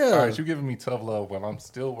 Yeah. all right, you're giving me tough love while I'm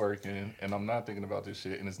still working and I'm not thinking about this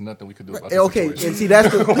shit and there's nothing we could do about this Okay, situation. and see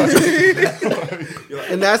that's the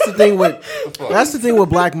and that's the thing with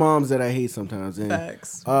black moms that I hate sometimes. And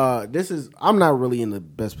Facts. I'm not really in the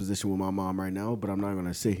best position with my mom right now, but I'm not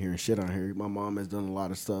gonna sit here and shit on her. My mom has done a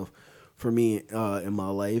lot of stuff for me in my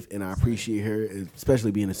life, and I appreciate her,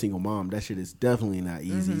 especially being a single mom. That shit is definitely not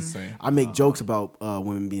easy. Same. I make jokes about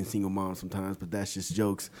women being single moms sometimes, but that's just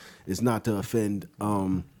jokes. It's not to offend.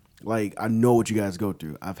 Like I know what you guys go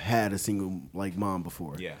through. I've had a single like mom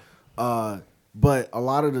before. Yeah. But a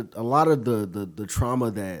lot of the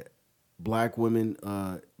trauma that black women,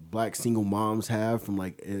 black single moms have from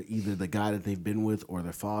like either the guy that they've been with or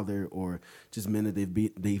their father or just men that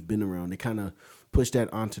they've been around, they kind of push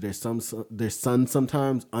that onto their son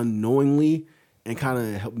sometimes unknowingly, and kind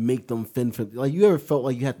of help make them fend for. Like, you ever felt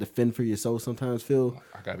like you have to fend for yourself sometimes, Phil?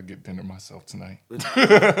 I got to get dinner myself tonight.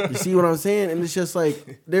 You see what I'm saying? And it's just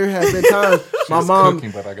like there has been times my She's mom,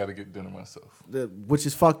 cooking, but I got to get dinner myself. which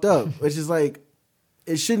is fucked up. It's just like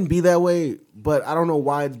it shouldn't be that way, but I don't know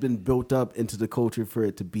why it's been built up into the culture for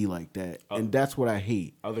it to be like that, and that's what I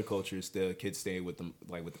hate. Other cultures, the kids stay with them,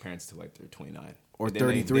 like with the parents till like they're 29 Or And then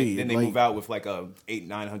 33, Then they like- move out with like a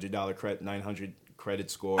 $900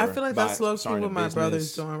 credit score. I feel like that's low key starting a what my business.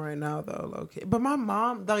 brother's doing right now, though. Low key, but my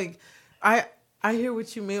mom, like, I hear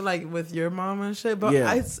what you mean, like with your mom and shit. But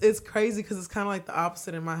Yeah. it's crazy because it's kind of like the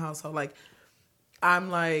opposite in my household. Like, I'm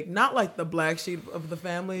like not like the black sheep of the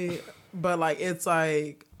family, but like it's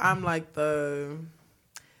like I'm like that.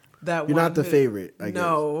 You're one not the who- favorite, I guess.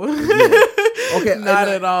 No. Okay, Not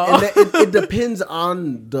at all. And it depends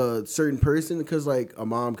on the certain person, because like a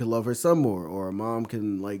mom can love her son more, or a mom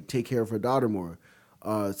can like take care of her daughter more.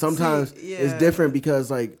 Sometimes See, it's yeah. different because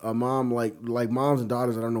like a mom, like moms and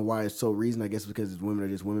daughters, I don't know why it's so reason. I guess because it's women are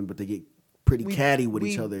just women, but they get pretty catty with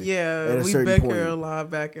each other. Yeah, at a we certain bicker point. a lot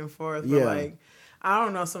back and forth. But Yeah. like, I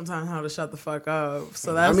don't know sometimes how to shut the fuck up.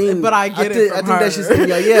 So that's. I mean, but I get it. I From think her. that's just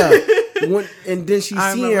yeah. And then she's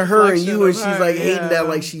I'm a seeing her and reflection you, and of she's her, like hating yeah. that,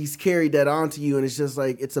 like she's carried that onto you, and it's just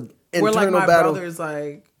like it's a Where internal like my battle. brother's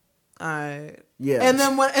like, I. Yeah. And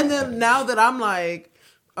then now that I'm like,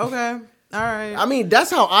 okay, all right. I mean,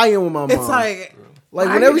 that's how I am with my mom. it's like Like,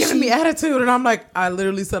 why whenever are you giving she- me attitude, and I'm like, I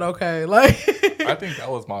literally said okay, like. I think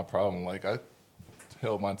that was my problem. Like, I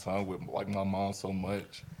held my tongue with like my mom so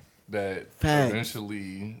much that Facts.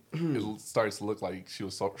 eventually it starts to look like she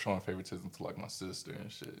was showing favoritism to like my sister and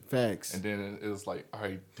shit. Facts. And then it was like, all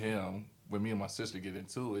right, damn, when me and my sister get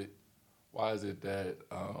into it, why is it that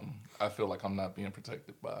I feel like I'm not being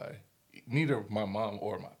protected by neither my mom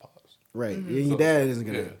or my pops? Right. Mm-hmm. And your dad isn't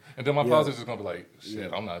gonna Yeah. And then my Yeah. pops is just gonna be like, shit,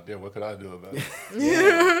 I'm not there. What could I do about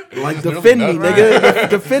it? like It's really defend me, nothing. nigga.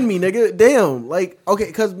 Defend me, nigga. Damn. Like, okay,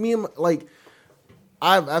 because me and like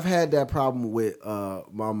I've had that problem with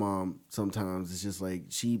my mom sometimes. It's just like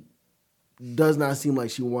she does not seem like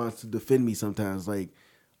she wants to defend me sometimes. Like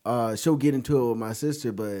she'll get into it with my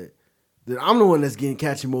sister, but then I'm the one that's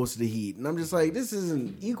catching most of the heat. And I'm just like, this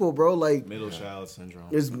isn't equal, bro. Like Middle child syndrome.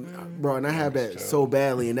 it's bro, and I have that so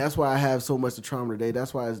badly, and that's why I have so much of trauma today.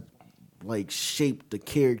 That's why it's like shaped the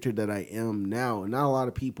character that I am now. And not a lot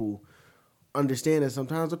of people understand it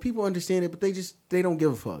sometimes, or people understand it, but they don't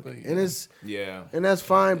give a fuck. But, And it's Yeah. and that's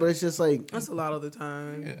fine, but it's just like That's a lot of the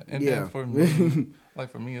time. Yeah, and Yeah. then for me,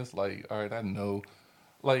 like for me, it's like, all right, I know,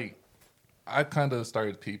 like I kind of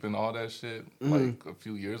started peeping all that shit like a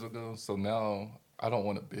few years ago. So now I don't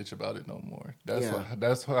want to bitch about it no more.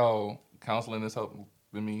 That's how counseling has helped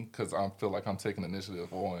me, because I feel like I'm taking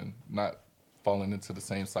initiative on not falling into the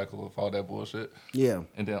same cycle of all that bullshit. yeah.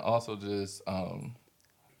 And then also just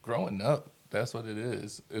growing up. That's what it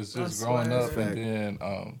is. It's just I growing swear. up, and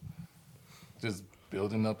then just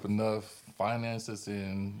building up enough finances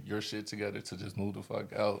and your shit together to just move the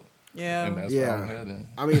fuck out. Yeah. And that's Yeah. where I'm heading.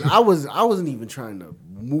 I mean, I wasn't even trying to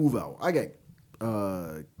move out. I got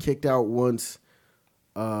kicked out once.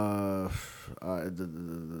 When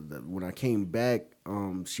I came back,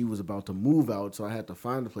 she was about to move out, so I had to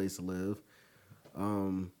find a place to live.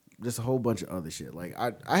 Just a whole bunch of other shit. Like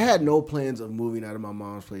I had no plans of moving out of my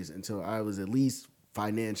mom's place until I was at least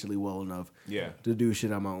financially well enough to do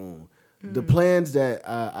shit on my own. The plans that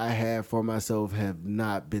I have for myself have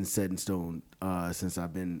not been set in stone since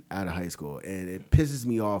I've been out of high school, and it pisses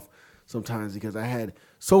me off sometimes because I had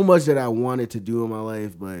so much that I wanted to do in my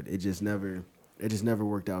life, but it just never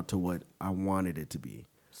worked out to what I wanted it to be.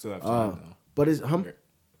 Still have time though. But it's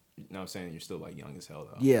No, I'm saying you're still like young as hell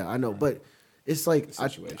though. yeah, I know, but it's like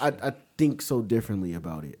situation. I think so differently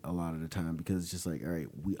about it a lot of the time because it's just like, all right,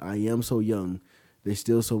 I am so young. There's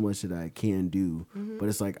still so much that I can do, but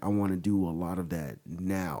it's like I want to do a lot of that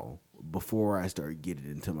now before I start getting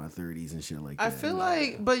into my 30s and shit like that. I feel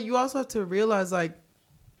like, but you also have to realize like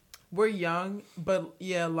we're young, but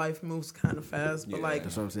yeah, life moves kind of fast. But like,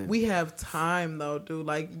 that's what I'm saying. we have time though, dude.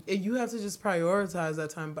 Like, you have to just prioritize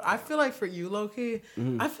that time. But I feel like for you, Loki,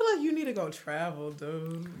 I feel like you need to go travel,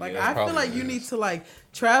 dude. Like, Yeah, I feel like you need to like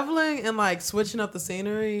traveling and like switching up the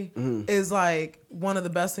scenery is like one of the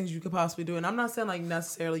best things you could possibly do. And I'm not saying like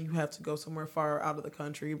necessarily you have to go somewhere far out of the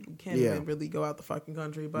country. You can't even really go out the fucking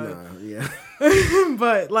country, but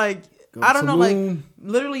but like. I don't know, like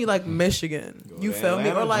literally like Michigan. You feel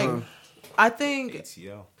me? Or like I think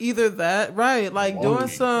ATL. either that, right? Like doing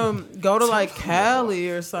go to like Cali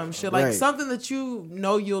or some shit, like something that you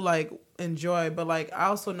know you'll like enjoy. But like I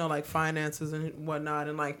also know like finances and whatnot,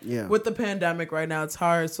 and like with the pandemic right now, it's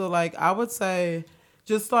hard. So like I would say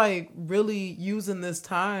just like really using this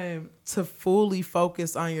time to fully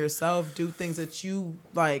focus on yourself, do things that you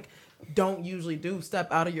like don't usually do,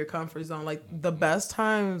 step out of your comfort zone. Like the best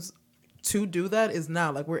times to do that is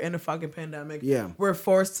now. Like we're in a fucking pandemic. Yeah. We're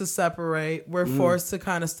forced to separate. We're forced to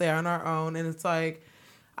kind of stay on our own. And it's like,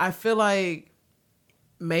 I feel like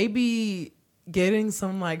maybe getting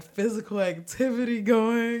some like physical activity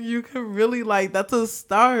going, you can really like, that's a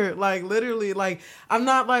start. Like literally, like I'm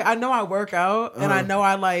not like, I know I work out and I know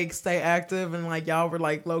I like stay active, and like y'all were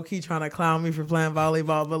like low key trying to clown me for playing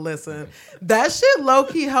volleyball. But listen, that shit low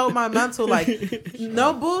key helped my mental, like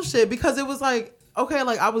no bullshit, because it was like, okay,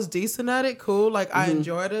 like I was decent at it, cool. Like I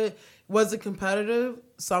enjoyed it. Was it competitive?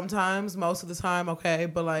 Sometimes, most of the time, okay.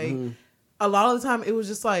 But like a lot of the time, it was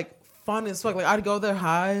just like fun as fuck. Like I'd go there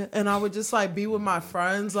high, and I would just like be with my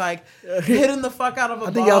friends, like hitting the fuck out of a ball.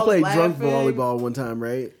 I think y'all played laughing. drunk volleyball one time,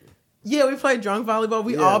 right? Yeah, we played drunk volleyball.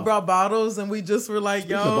 We all brought bottles, and we just were like,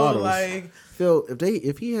 yo, like Phil,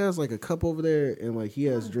 if he has like a cup over there and like he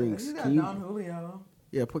has drinks, he's got can you, Don Julio.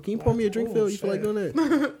 Yeah, can you pour me a drink, Phil? You feel like doing that? Am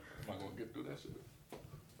I gonna get through that shit?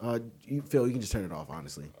 Phil, you can just turn it off.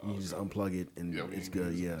 Honestly, you can just unplug it and it's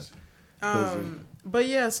good. Yeah. But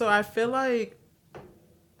yeah, so I feel like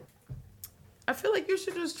you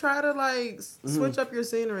should just try to like switch up your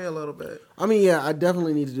scenery a little bit. I mean, yeah, I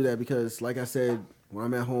definitely need to do that because, like I said, when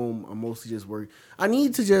I'm at home, I'm mostly just working. I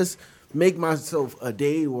need to just make myself a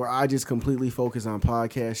day where I just completely focus on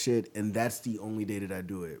podcast shit, and that's the only day that I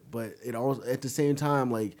do it. But it also, at the same time,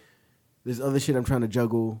 like there's other shit I'm trying to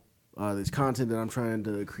juggle. There's content that I'm trying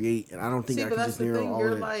to create, and I don't think I can just narrow all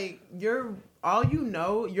you're of it. like, you're all you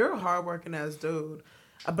know. You're a hardworking ass dude,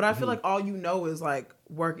 but I feel like all you know is like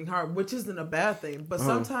working hard, which isn't a bad thing. But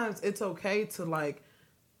sometimes it's okay to like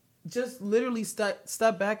just literally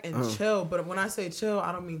step back and chill. But when I say chill,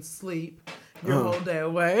 I don't mean sleep your whole day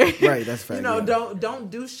away. Right, that's fair. You know, don't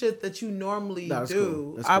do shit that you normally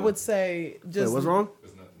do. Cool. I would say just. Wait, what's wrong?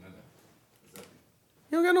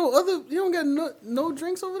 You don't got no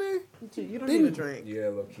drinks over there? You don't need a drink. Yeah,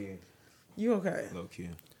 low key. You okay? Low key.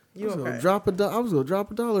 You I was okay? gonna drop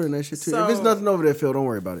 $1 in that shit too. So, if it's nothing over there, Phil, don't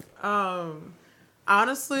worry about it.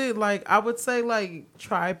 Honestly, like I would say, like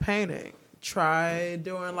try painting, try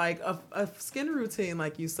doing like a skin routine,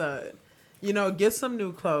 like you said. You know, get some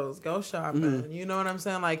new clothes, go shopping. You know what I'm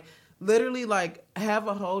saying? Like literally, like have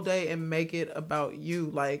a whole day and make it about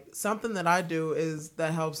you. Like something that I do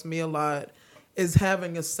that helps me a lot is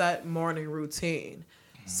having a set morning routine.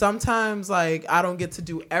 Sometimes like I don't get to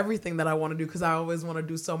do everything that I want to do because I always want to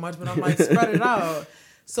do so much, but I'm like spread it out.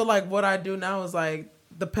 So like what I do now is like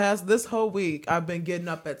this whole week I've been getting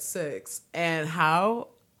up at 6, and how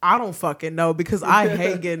I don't fucking know because I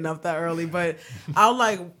hate getting up that early, but I'll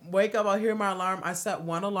like wake up, I'll hear my alarm. I set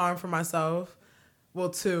one alarm for myself. Well,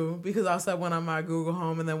 2, because I'll set one on my Google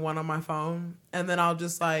Home and then one on my phone. And then I'll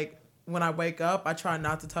just like when I wake up, I try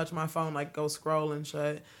not to touch my phone, like go scroll and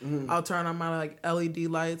shit. I'll turn on my like LED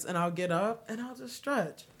lights and I'll get up and I'll just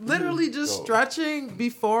stretch. Literally just stretching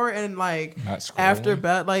before and like Not scrolling. after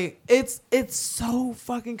bed. Like it's so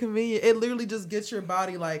fucking convenient. It literally just gets your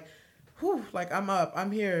body like, whew, like I'm up,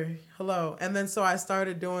 I'm here, hello. And then so I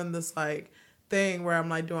started doing this like thing where I'm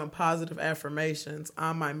like doing positive affirmations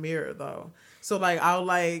on my mirror though. So like I'll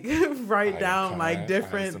like write down like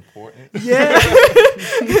different yeah.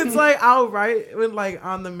 It's like I'll write with like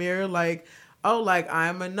on the mirror like, oh, like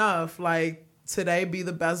I'm enough. Like today be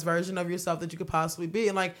the best version of yourself that you could possibly be.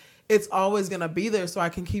 And like it's always gonna be there so I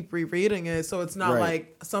can keep rereading it. So it's not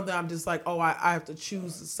like something I'm just like, oh, I have to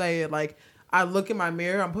choose to say it. Like I look in my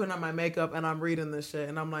mirror, I'm putting on my makeup and I'm reading this shit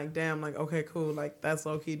and I'm like, damn, like okay, cool, like that's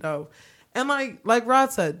low key dope. And like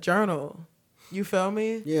Rod said, journal. You feel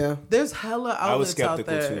me? Yeah. There's hella outlets I was out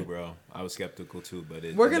skeptical there. too, bro. I was skeptical too, but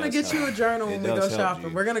We're gonna get you a journal when we go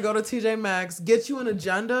shopping. We're gonna go to TJ Maxx, get you an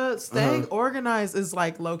agenda. Staying organized is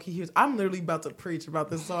like low key huge. I'm literally about to preach about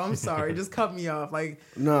this, so I'm sorry. Just cut me off. Like,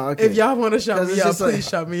 No, okay. if y'all want to shut me up, please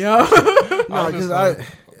shut me up. No, because I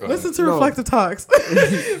Listen to Reflective Talks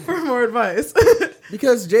for more advice.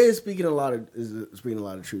 because Jay is speaking a lot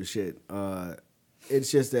of true shit. It's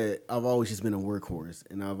just that I've always just been a workhorse,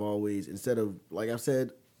 and I've always instead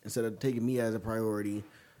of taking me as a priority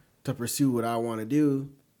to pursue what I want to do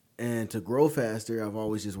and to grow faster, I've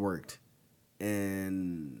always just worked,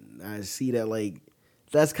 and I see that like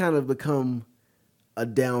that's kind of become a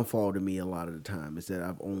downfall to me a lot of the time. Is that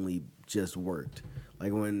I've only just worked.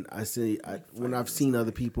 Like when I've seen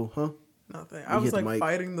other people, Nothing. I was hit the like mic.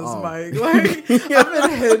 fighting this Oh. mic. Like I've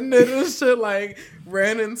been hitting it and shit. Like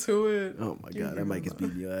ran into it. Oh my god, that mic is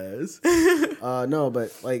beating your ass. No,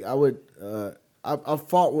 but like I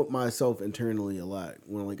fought with myself internally a lot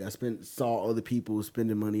when like saw other people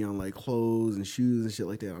spending money on like clothes and shoes and shit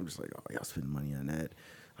like that. I'm just like, oh, y'all spending money on that.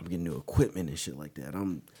 I'm getting new equipment and shit like that.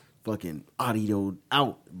 I'm fucking audioed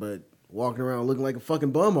out, but walking around looking like a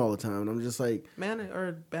fucking bum all the time. And I'm just like,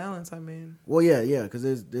 Balance. I mean, well, yeah, because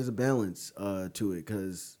there's a balance to it.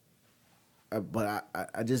 But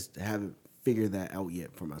I just haven't figured that out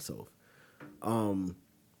yet for myself.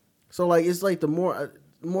 So like it's like the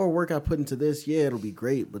more work I put into this, yeah, it'll be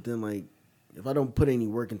great. But then like if I don't put any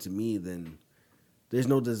work into me, then there's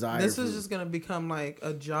no desire. this is just gonna become like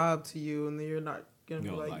a job to you, and then you're not gonna be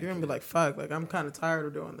like you're gonna be like fuck. Like I'm kind of tired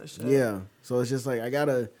of doing this shit. Yeah. So it's just like I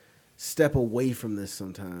gotta step away from this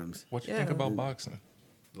sometimes. What you think about boxing?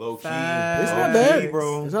 Low key. Facts. It's Low not key, bad,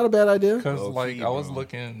 bro. It's not a bad idea. Because Low like key, I was bro.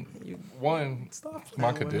 looking, Stop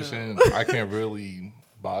my playing with condition, him. I can't really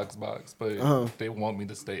box, but they want me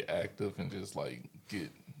to stay active and just like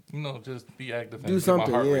just be active and Do keep something,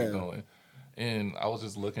 my heart rate yeah. going. And I was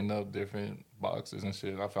just looking up different boxers and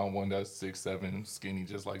shit. I found one that's 6'7", skinny,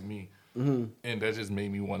 just like me. Mm-hmm. And that just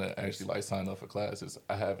made me want to actually like sign up for classes.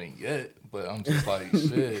 I haven't yet, but I'm just like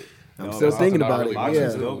shit. I'm No, still but thinking I about really it. want Yeah.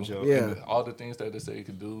 to do. dope, Joe. Yeah. And all the things that they say you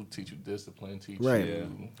can do, teach you discipline, teach Right.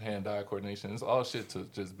 you hand-eye coordination. It's all shit to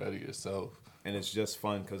just better yourself. And it's just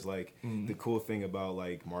fun because like the cool thing about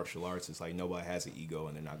like martial arts is like nobody has an ego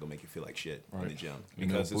and they're not gonna make you feel like shit in the Right. gym You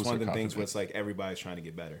know, because it's boost one of your them things where confidence. it's like everybody's trying to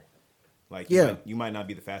get better. Like Yeah. you might not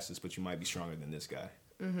be the fastest, but you might be stronger than this guy.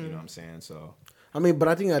 You know what I'm saying? So I mean, but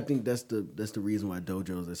I think that's the reason why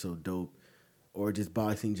dojos are so dope, or just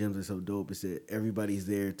boxing gyms are so dope. Is that everybody's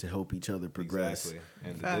there to help each other progress. exactly,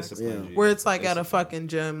 and the Facts. discipline. Yeah. Where it's like at a discipline. fucking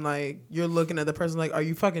gym, like you're looking at the person like, are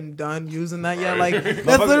you fucking done using that yet? Like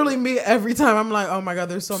that's literally me every time. I'm like, oh my god,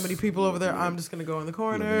 there's so many people over there. I'm just gonna go in the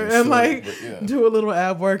corner and like do a little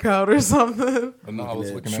ab workout or something. But no, I was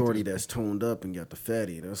That looking shorty at that's toned up and got the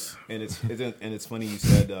fatty. That's And it's funny you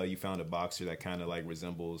said you found a boxer that kind of like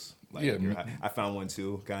resembles like Yeah, your, I found one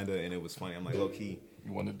too kind of, and it was funny. I'm like low key,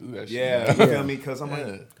 you want to do that shit. yeah, you feel me? Because I'm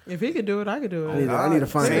like, If he could do it, I could do it. I need to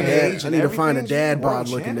find a same dad. age I and need to find a everything, dad world bod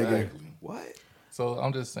looking champion. nigga. What? So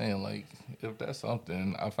I'm just saying, like, if that's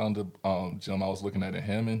something, I found a gym I was looking at in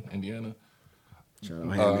Hammond, Indiana. Shout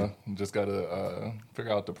out Hammond. Just gotta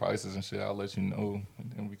figure out the prices and shit. I'll let you know,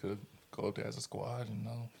 and then we could go up there as a squad.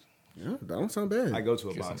 Yeah, that don't sound bad. I go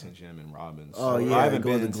to a boxing gym in Robbins. Oh, yeah, I haven't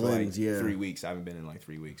go to been in Glenn's, like yeah. 3 weeks. I haven't been in like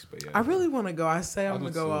 3 weeks, but yeah. I really want to go. I say I'm I gonna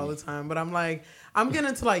do go too. all the time, but I'm like, I'm getting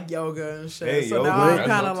into like yoga and shit. Hey, so yoga, now I'm that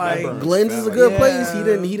kind of burns. like, That burns. Glenn's is a good Yeah. place.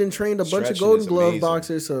 He didn't train a bunch of Stretching Golden is Glove amazing.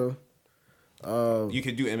 boxers. So You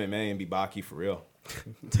could do MMA and be Baki for real.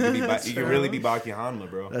 You could really be Baki Hanma,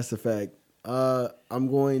 bro. that's the fact. I'm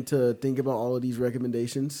going to think about all of these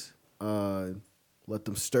recommendations. Let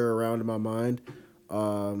them stir around in my mind.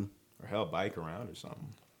 Or hell, bike around or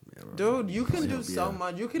something. Dude, you can do Yeah. so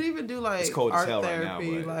much. You could even do like It's cold as art hell right now,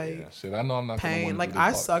 therapy, but, like yeah. Shit, I know I'm not gonna paint. wanna Like do this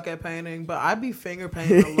I box. suck at painting, but I be finger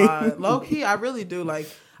painting a lot. Low key, I really do. Like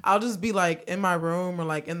I'll just be like in my room or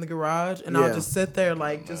like in the garage, and Yeah. I'll just sit there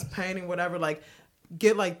like just painting whatever. Like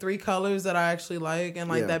get like 3 colors that I actually like, and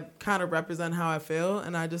like Yeah. that kind of represent how I feel,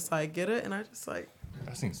 and I just like get it, and I just like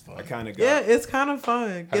That seems fun. I kind of got. yeah, it's kind of fun.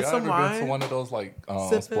 Have Get y'all some ever been to wine. one of those like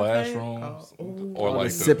Sip and splash paint? rooms Oh, ooh. or like the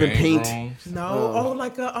sip and bang paint. rooms? No,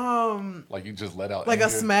 like a Like you just let out like a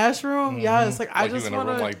anger? smash room. Yes, like I Like just you in a room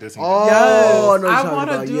want to. like this. And Oh, Yes, I know what you're I talking want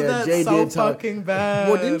to about. do Yeah, that Jay so did talk- fucking bad.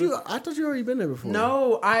 Well, didn't you? I thought you already been there before.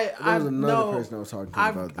 No, I There was another no. person I was talking to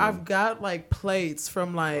I've about that. I've got like plates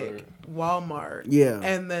from like Walmart. Yeah.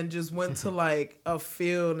 and then just went to like a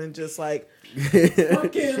field and just like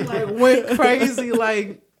fucking like went crazy.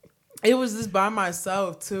 Like it was just by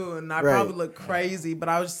myself too, and I Right. probably looked crazy, but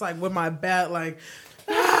I was just like with my bat like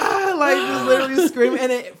like just literally screaming,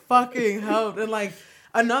 and it fucking helped. And like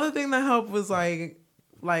another thing that helped was like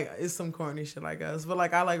it's some corny shit I guess, but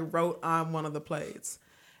like I like wrote on one of the plates.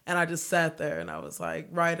 And I just sat there and I was like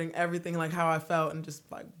writing everything like how I felt and just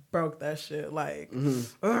like broke that shit. Like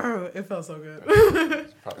it felt so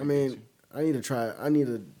good. I mean, I need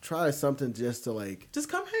to try something just to like. Just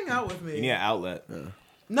come hang out with me. You need an outlet.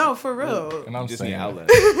 No, for real. And I'm You just need saying an outlet,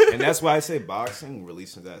 and that's why I say boxing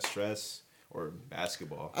releases that stress, or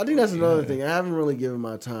basketball. I think that's another thing. I haven't really given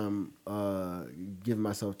myself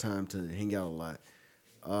time to hang out a lot.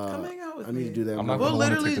 Come hang out with I me. need to do that. I'm more. not Well, gonna wanna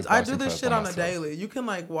literally, take this I do boxing this class shit by on a myself. daily. You can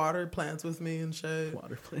like water plants with me and shit.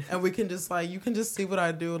 Water plants. And we can just like, you can just see what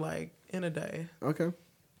I do like in a day. Okay.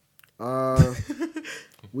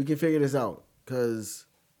 We can figure this out because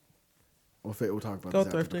we'll talk about Go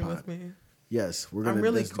this after the thrifting pod. with me. Yes, we're gonna. I'm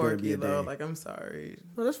really this is gonna be quirky a though. day. Like I'm sorry.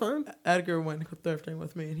 No, that's fine. Edgar went thrifting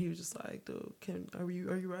with me, and he was just like, "Dude, are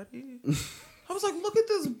you ready?" I was like, "Look at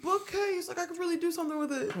this bookcase. Like I could really do something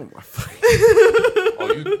with it." Oh my fucking.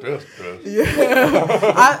 Oh, you dress.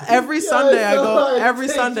 Every Sunday I so go. hard to Every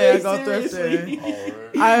take Sunday I Jay go seriously. thrifting.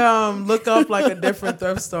 I look up like a different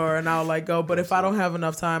thrift store, and I'll like go. But if I don't have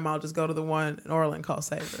enough time, I'll just go to the one in Orland called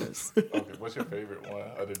Savers. Okay, what's your favorite one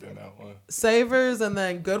other than that one? Savers, and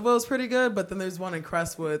then Goodwill's pretty good, but then there's one in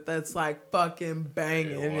Crestwood that's like fucking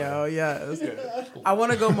banging, yo. Yes. I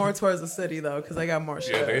want to go more towards the city though, because I got more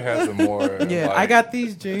shit. Yeah, they have some more. Yeah, like, I got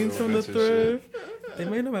these jeans from the vintage thrift. They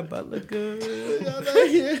made my butt look good.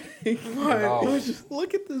 Oh.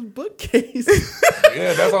 Look at this bookcase.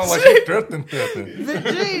 Yeah, that sounds like you thrifting.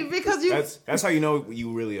 Gee, because you That's how you know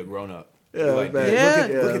you really a grown up. Yeah, Like, man.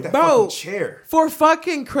 Yeah. Look at that Bro. fucking chair. for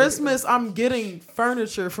fucking Christmas, I'm getting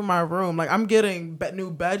furniture for my room. Like I'm getting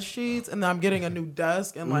new bed sheets, and then I'm getting a new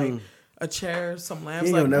desk and like a chair, some lamps.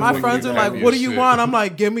 You Like ain't gonna my never friends get are that like, "What do shit. you want?" I'm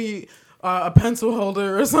like, "Give me a pencil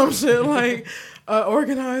holder or some shit, like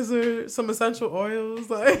organizer, some essential oils."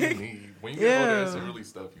 Like When you get older, it's Yeah. really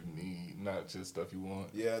stuff you need, not just stuff you want.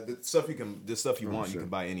 Yeah, the stuff you want, you can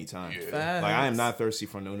buy anytime. Yeah. Facts. Like I am not thirsty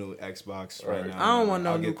for no new Xbox right Right. now. I don't want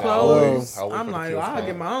no I'll new get that. clothes. I'll wait I'm for the like, PS5. I'll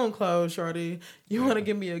get my own clothes, shorty. You want to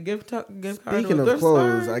give me a gift card? Speaking to a of thrift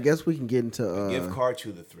clothes, store? I guess we can get into. Gift card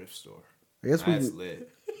to the thrift store. I guess we That's can. lit.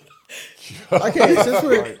 Okay, since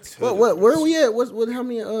we're Right to what where are we at? What how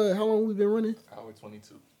many how long we been running? Hour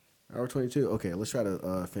 22. Hour 22. Okay, let's try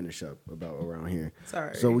to finish up about around here.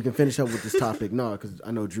 Sorry. So we can finish up with this topic. No, because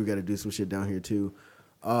I know Drew got to do some shit down here too.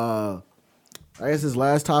 I guess this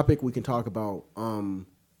last topic we can talk about.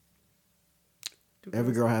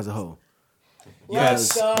 Every girl has a hoe.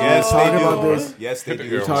 Yes, go. yes, they Talking do. about this. Yes, they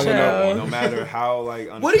do. We're talking about- no matter how like.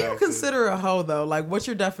 What do you unattractive, consider a hoe though? Like, what's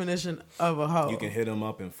your definition of a hoe? You can hit them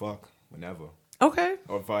up and fuck whenever, Okay.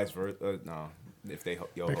 or vice versa. No, if they They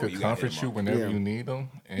you could gotta hit comfort 'em you up. whenever Yeah. you need them.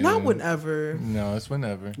 Not whenever. No, it's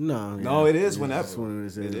whenever. No, No, it is whenever. That's when it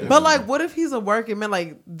is. It is. But like, what if he's a working man?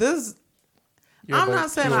 Like this. Yeah, I'm but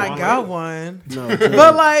not saying you I want got it. one, No,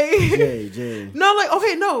 but like, Jay. no, like,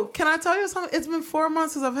 okay, no. Can I tell you something? It's been 4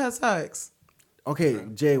 months since I've had sex. Okay,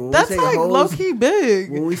 Jay. When That's we say like hoes, low key big.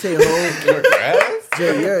 when we say hoes, Your grass?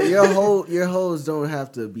 Jay, your hoes don't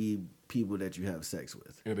have to be people that you have sex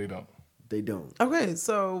with. Yeah, they don't. They don't. Okay,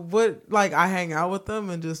 so what? Like, I hang out with them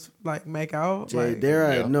and just like make out. Jay, Like,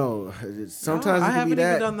 there Yeah. no. Sometimes I it can be haven't even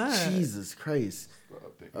that. done that. Jesus Christ.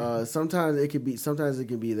 Sometimes it can be. Sometimes it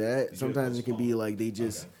can be that. Sometimes it can be like they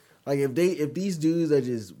just like if these dudes are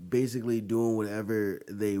just basically doing whatever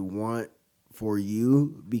they want for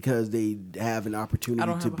you because they have an I opportunity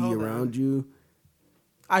don't to have a be hoe around you.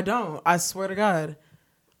 I don't. I swear to God.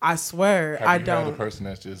 I swear Have I you had a don't. person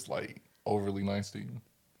that's just like overly nice to you?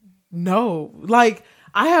 No, like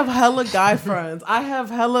I have hella guy friends. I have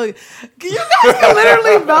hella. You guys can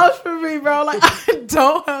literally vouch for me, bro. Like I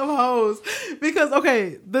don't have hoes because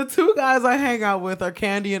okay, the two guys I hang out with are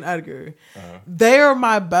Candy and Edgar. They are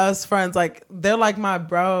my best friends. Like they're like my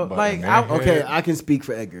bro. But Like in their I, head- Okay, I can speak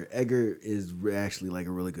for Edgar. Edgar is actually like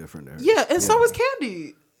a really good friend of hers. yeah, and so is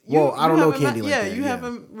Candy. Well, I don't know haven't Candy like yeah, that, you yeah.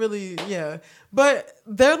 haven't really, yeah. But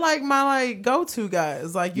they're like my like go-to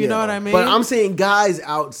guys. Like you know what I mean? But I'm saying guys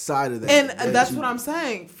outside of that. and that's what I'm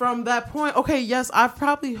saying. From that point, okay, yes, I've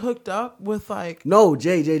probably hooked up with like. No,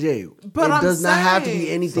 JJ. But it I'm does not have to be saying-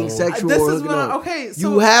 anything So- sexual. This or is hooking what up. okay. So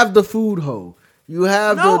you have the food hoe. You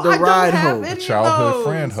have No, the I don't ride have hoe. any- The childhood those.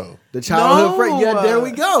 friend hoe. The childhood No. friend. Yeah, there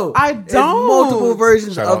we go. I It's don't. multiple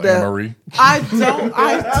versions Shout of out that. Anne Marie. I don't.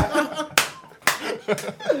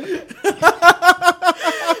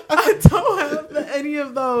 I don't have any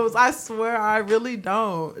of those. I swear, I really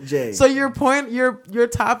don't. Jay. So your point, your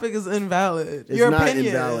topic is invalid. It's your not opinion,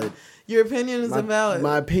 invalid. Your opinion is invalid.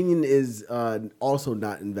 My opinion is also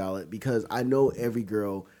not invalid because I know every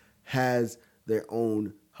girl has their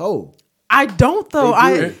own hoe. I don't though. They do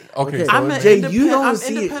I it. Okay, I'm so an Jay, independent. you don't I'm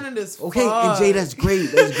see it. independent as fuck. Okay, and Jay, that's great.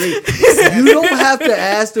 That's great. You don't have to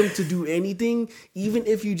ask them to do anything, even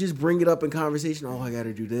if you just bring it up in conversation. Oh, I got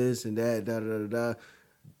to do this and that. Da da da da.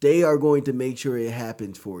 They are going to make sure it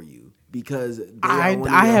happens for you because they are one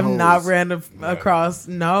of I your have not hoes. ran across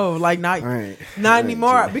like not All right. not All right,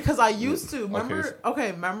 anymore Jay. because I used to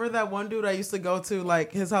remember that one dude I used to go to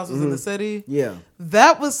like his house was in the city. Yeah.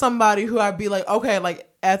 That was somebody who I'd be like, okay, like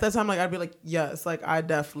at that time, like I'd be like, yes, like I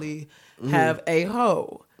definitely have a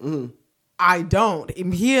hoe. I don't.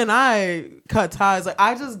 He and I cut ties. Like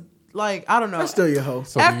I just like I don't know. That's still your hoe.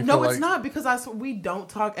 So do you No, feel it's like- not because we don't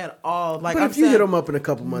talk at all. Like But I'm if you hit saying- him up in a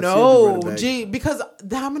couple months, he'll be no, running back. gee, because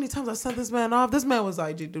how many times I sent this man off? This man was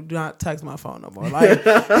like, do not text my phone no more. Like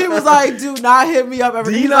he was like, do not hit me up ever.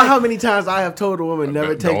 Do you He's know like, how many times I have told a woman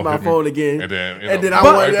never Don't take my hit me. phone again, And then, you and know, then I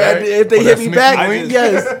but- want Right back. if they Well, hit that me sneaky back, link.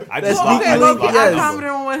 yes, I that's just- Well, sneaky okay, link, look, I yes. commented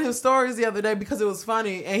on one of his stories the other day because it was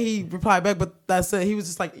funny, and he replied back, but that's it. He was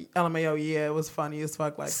just like, LMAO, yeah, it was funny as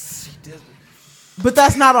fuck. Like, but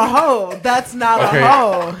that's not a hoe. That's not a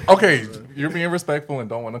hoe. Okay, you're being respectful and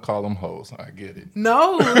don't want to call them hoes. I get it.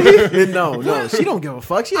 No. No, she don't give a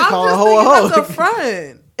fuck. She I'm call a just hoe a thinking hoe. that's a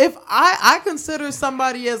friend. If I consider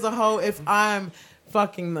somebody as a hoe if I'm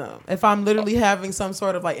fucking them, if I'm literally having some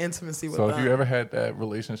sort of like intimacy with So them. if you ever had that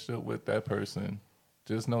relationship with that person,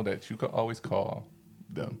 just know that you could always call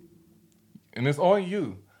them, and it's on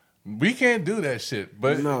you. We can't do that shit,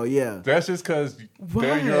 but No, yeah. that's just because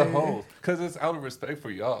they're your Why? hoes. Because it's out of respect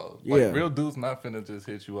for y'all. Yeah. Like real dudes not finna just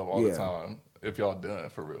hit you up all Yeah. the time if y'all done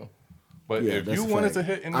for real. But Yeah, if that's you a wanted fact. to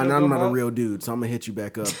hit any And of I'm them not a up, real dude, so I'm gonna hit you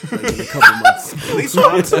back up like, in a couple months. At least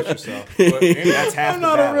contact yourself. but any- That's half I'm the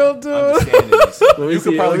not a battle. real dude. Understanding yourself. Let me you see-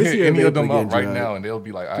 could let probably me hit see your any of vape them up again, right Gerard. now, and they'll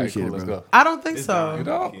be like, "All right, Appreciate cool, it, let's bro. go." I don't think It's so. dying. You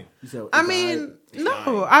know? So, I if mean, It's no,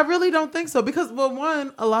 dying. I really don't think so because, well,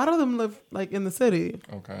 one, a lot of them live like in the city.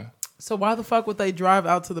 Okay. So why the fuck would they drive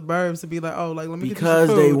out to the burbs to be like, oh, like let me because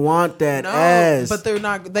get you some they food? want that No, ass. but they're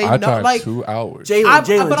not. They I know, drive like 2 hours.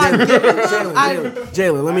 Jalen, but I've given them-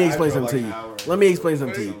 Jalen, let me I explain drove something like to an you. hour. Let me explain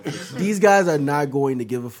something to you. These guys are not going to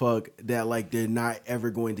give a fuck that like they're not ever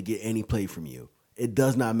going to get any play from you. It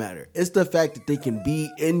does not matter. It's the fact that they can be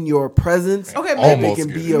in your presence. Okay, that maybe- they can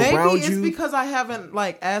be maybe around it's you. because I haven't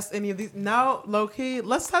like asked any of these. Now, low key,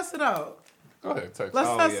 let's test it out. Go ahead, text. Let's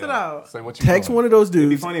Oh, test yeah. it out. Say what you Text doing. one of those It'd be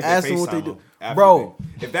dudes. funny if Ask they them what they FaceTime do, him after bro.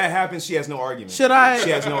 If that happens, she has no argument. Should I?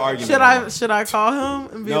 She has no argument. Should anymore. Should I call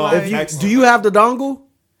him and be No, like, If you Text do, them. you have the dongle?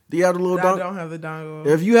 Do you have the little I dongle? don't have the dongle.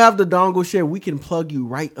 If you have the dongle, shit, we can plug you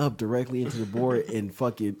right up directly into the board and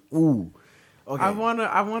fucking ooh. Okay. I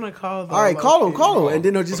wanna call them. All right, call him, and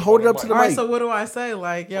then he'll just hold it up to the All right, mic. so what do I say?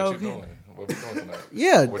 Like, yo, What you doing? What we doing tonight?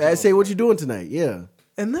 Yeah, What you I say doing? what you doing tonight. Yeah,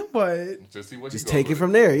 and then what? Just see what just you take go it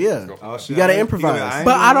from with. there. Yeah, go from Oh, there. shit, You gotta I ain't- improvise. ain't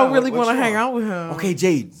But even I don't know. really What want to you hang want? out with him. okay,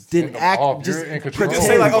 Jay, then Send them act. off. Just You're in control. pretend. Just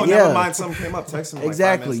say like, oh, yeah. never mind. Something came up. Text him. Like 5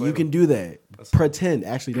 Exactly, minutes you later. can do that. Pretend.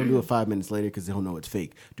 Actually, don't do it 5 minutes later because he'll know it's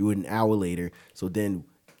fake. Do it an hour later, so then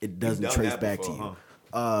it doesn't done trace that back before,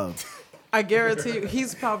 to you. I guarantee you,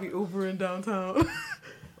 he's probably Ubering downtown.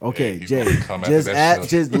 Okay, Yeah, he Jay, gonna come after just that shit.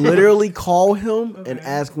 just literally call him and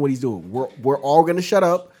ask him what he's doing. We're all gonna shut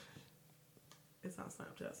up. It's on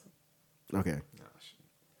Snapchat. Okay.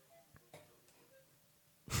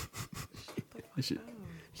 You should-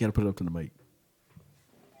 you gotta put it up to the mic.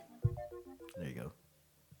 There you go.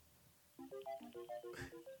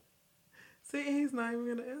 See, he's not even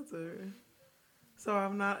gonna answer. So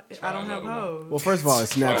I'm not. I don't have hoes. Well, first of all,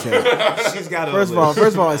 it's Snapchat. She's got a First of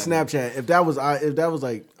all, it's Snapchat. If that was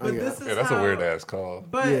like, But this is that's how, a weird ass call.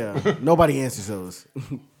 But yeah, nobody answers those.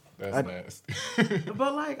 That's nasty.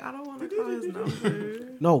 but like I don't want to call his number.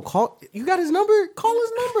 No, call. You got his number? Call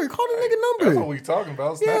his number. Call the nigga That's number. what we talking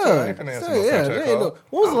about. Snapchat. Yeah, I ain't finna answer say, no yeah. Snapchat there ain't call. no-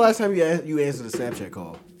 When was the last time you answered a Snapchat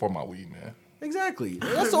call? For my weed, man. Exactly.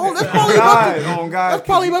 That's probably about the, Oh God, that's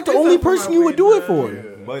probably about the It's only up for my person you would do it for.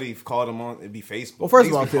 Buddy called him on. It'd be Facebook. Well,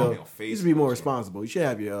 first of Niggas all, be calling Phil, me on you should be Facebook. more responsible. You should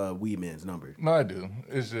have your weed man's number. No, I do.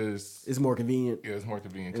 It's just It's more convenient. yeah, it's more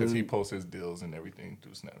convenient because he posts his deals and everything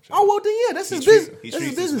through Snapchat. Oh well, then yeah, that's He his treats, business. he That's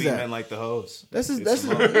his treats his business weed app. men like the hoes. That's his. It's That's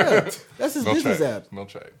his. some- Yeah, that's his no business tracks. app. No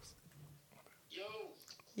tracks.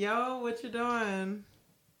 Yo, what you doing?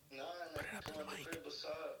 Put it up to the mic. What's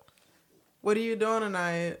up? What are you doing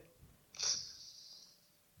tonight?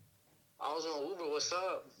 I was on Uber. What's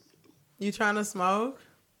up? You trying to smoke?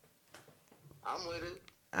 I'm with it.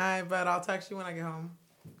 I bet I'll text you when I get home.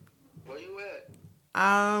 Where you at?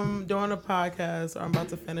 I'm doing a podcast, or I'm about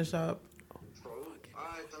to finish up. Bro. All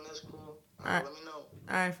right, then that's cool. All Alright. right, let me know. All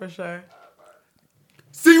right, for sure.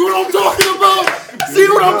 See what I'm talking about? See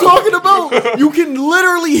what I'm talking about? You can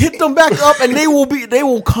literally hit them back up, and they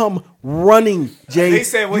will come running. Jay, They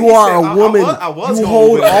said what you he are said. a I woman. was You gonna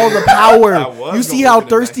hold open it all back. the power. I was You see gonna how open it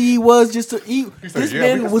thirsty back. he was just to eat. said, This "Yeah, we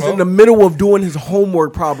man can was in smoke." the middle of doing his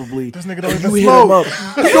homework, probably. This nigga don't and even you hit him smoke.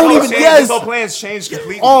 up. You don't even. This Yes. whole plan's changed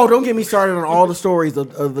completely. Oh, don't get me started on all the stories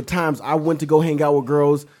of the times I went to go hang out with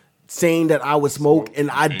girls saying that I would smoke and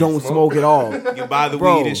I don't smoke at all. You buy the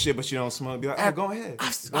Bro. weed and shit, but you don't smoke. Be like, oh, go ahead.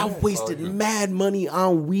 I've wasted mad money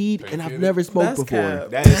on weed and I've never smoked That's before. cap.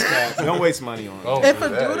 That is cap. Don't waste money on it. Oh, If do a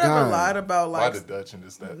dude that. ever God. lied about Why like, the Dutch and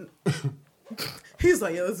this that? he's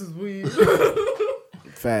like, yeah, this is weed.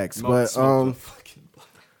 Facts. Smoke- But smoke the fucking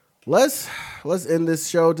blunt. let's end this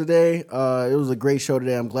show today. It was a great show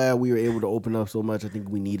today. I'm glad we were able to open up so much. I think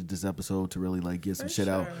we needed this episode to really like get some shit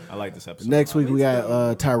out. I like this episode. Next week we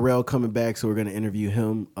got Tyrell coming back, so we're gonna interview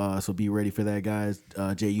him. So be ready for that, guys.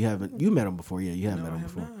 Jay, you met him before? Yeah, you have met him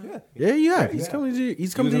before. Yeah, you have. He's coming to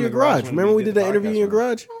he's coming was to in your the garage garage. when Remember we we did did the that interview in podcast your with him.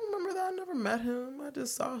 garage? I don't remember that. I never met him. I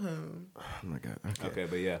just saw him. Oh my god. Okay. Okay,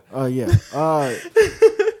 but yeah. Yeah.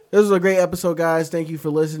 This was a great episode, guys. Thank you for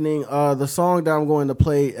listening. The song that I'm going to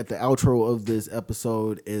play at the outro of this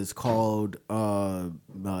episode is called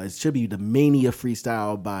it should be the Mania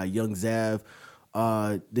Freestyle by Young Zav.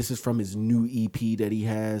 This is from his new EP that he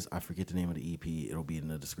has. I forget the name of the EP. It'll be in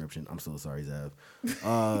the description. I'm so sorry, Zav.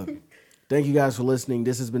 Thank you guys for listening.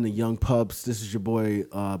 This has been the Young Pups. This is your boy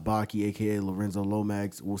Baki, aka Lorenzo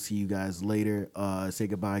Lomax. We'll see you guys later. Say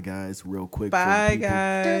goodbye, guys, real quick. for the Bye, people.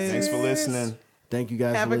 guys. Thanks for listening. Thank you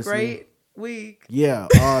guys Have for a listening. great week. Yeah,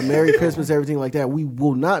 Merry Christmas, everything like that. We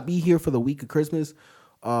will not be here for the week of Christmas.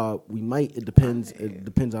 We might. It depends. It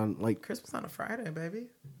depends on like. Christmas on a Friday, baby.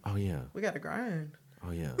 Oh yeah. We got to grind.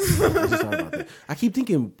 Oh yeah. I just thought about that. I keep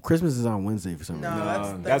thinking Christmas is on Wednesday for some No,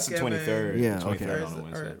 reason. That's the Thanksgiving. 23rd. Yeah, 23rd okay. on a Thursday,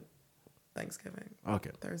 Wednesday. or Thanksgiving. Okay,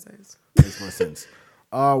 Thursdays. makes more sense.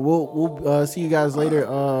 We'll see you guys later.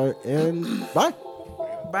 And bye.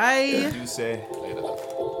 Bye. You say.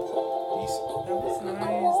 That was nice. That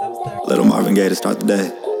was therapeutic. Little Marvin Gaye to start the day.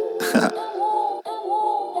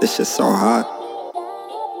 This shit's so hot.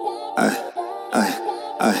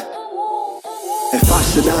 If I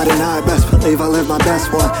should die tonight, best believe I live my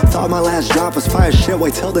best one. Thought my last drop was fire shit,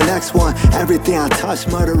 wait till the next one. Everything I touch,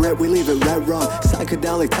 murder it, we leave it red rum.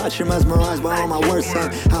 Psychedelic touch, you're mesmerized by all my words,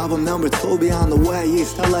 son. Album number 2 be on the way,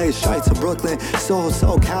 East LA, straight to Brooklyn.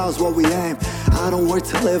 SoCal's what we aim. I don't work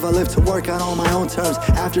to live, I live to work on all my own terms.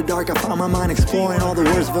 After dark, I find my mind exploring all the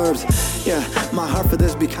worst verbs. Yeah, my heart for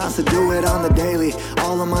this be constant, do it on the daily.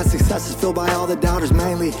 All of my success is filled by all the doubters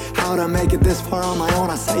mainly. How'd I make it this far on my own?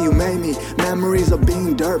 I say you made me. Memories of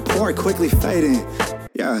being dirt poor, quickly fading.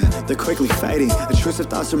 Yeah, they're quickly fading. Intrusive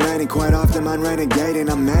thoughts remaining, quite often mine renegading.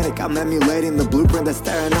 I'm manic, I'm emulating the blueprint that's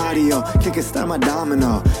there in audio. Kick and stab my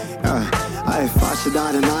domino. If I should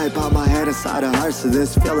die tonight, pop my head inside a hearse of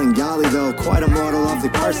this. Feeling golly though, quite immortal of the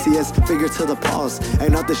Perseus. Figure to the pulse,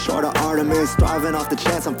 ain't nothing short of Artemis. Thriving off the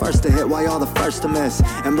chance I'm first to hit while y'all the first to miss.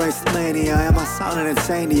 Embrace the mania, am I sounding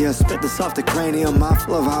insane to you? Spit this off the cranium,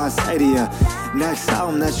 mindful of how I say to you. Next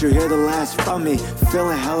album that you hear the last from me.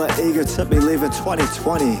 Feeling hella eager to be leaving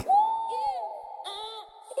 2020.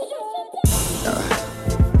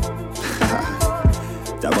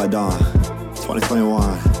 That by Dawn,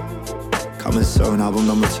 2021. Coming soon, album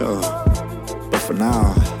number 2. But for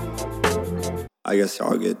now, I guess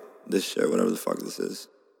y'all get this shit, whatever the fuck this is.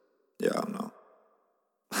 Yeah, I don't know.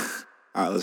 Alright, let's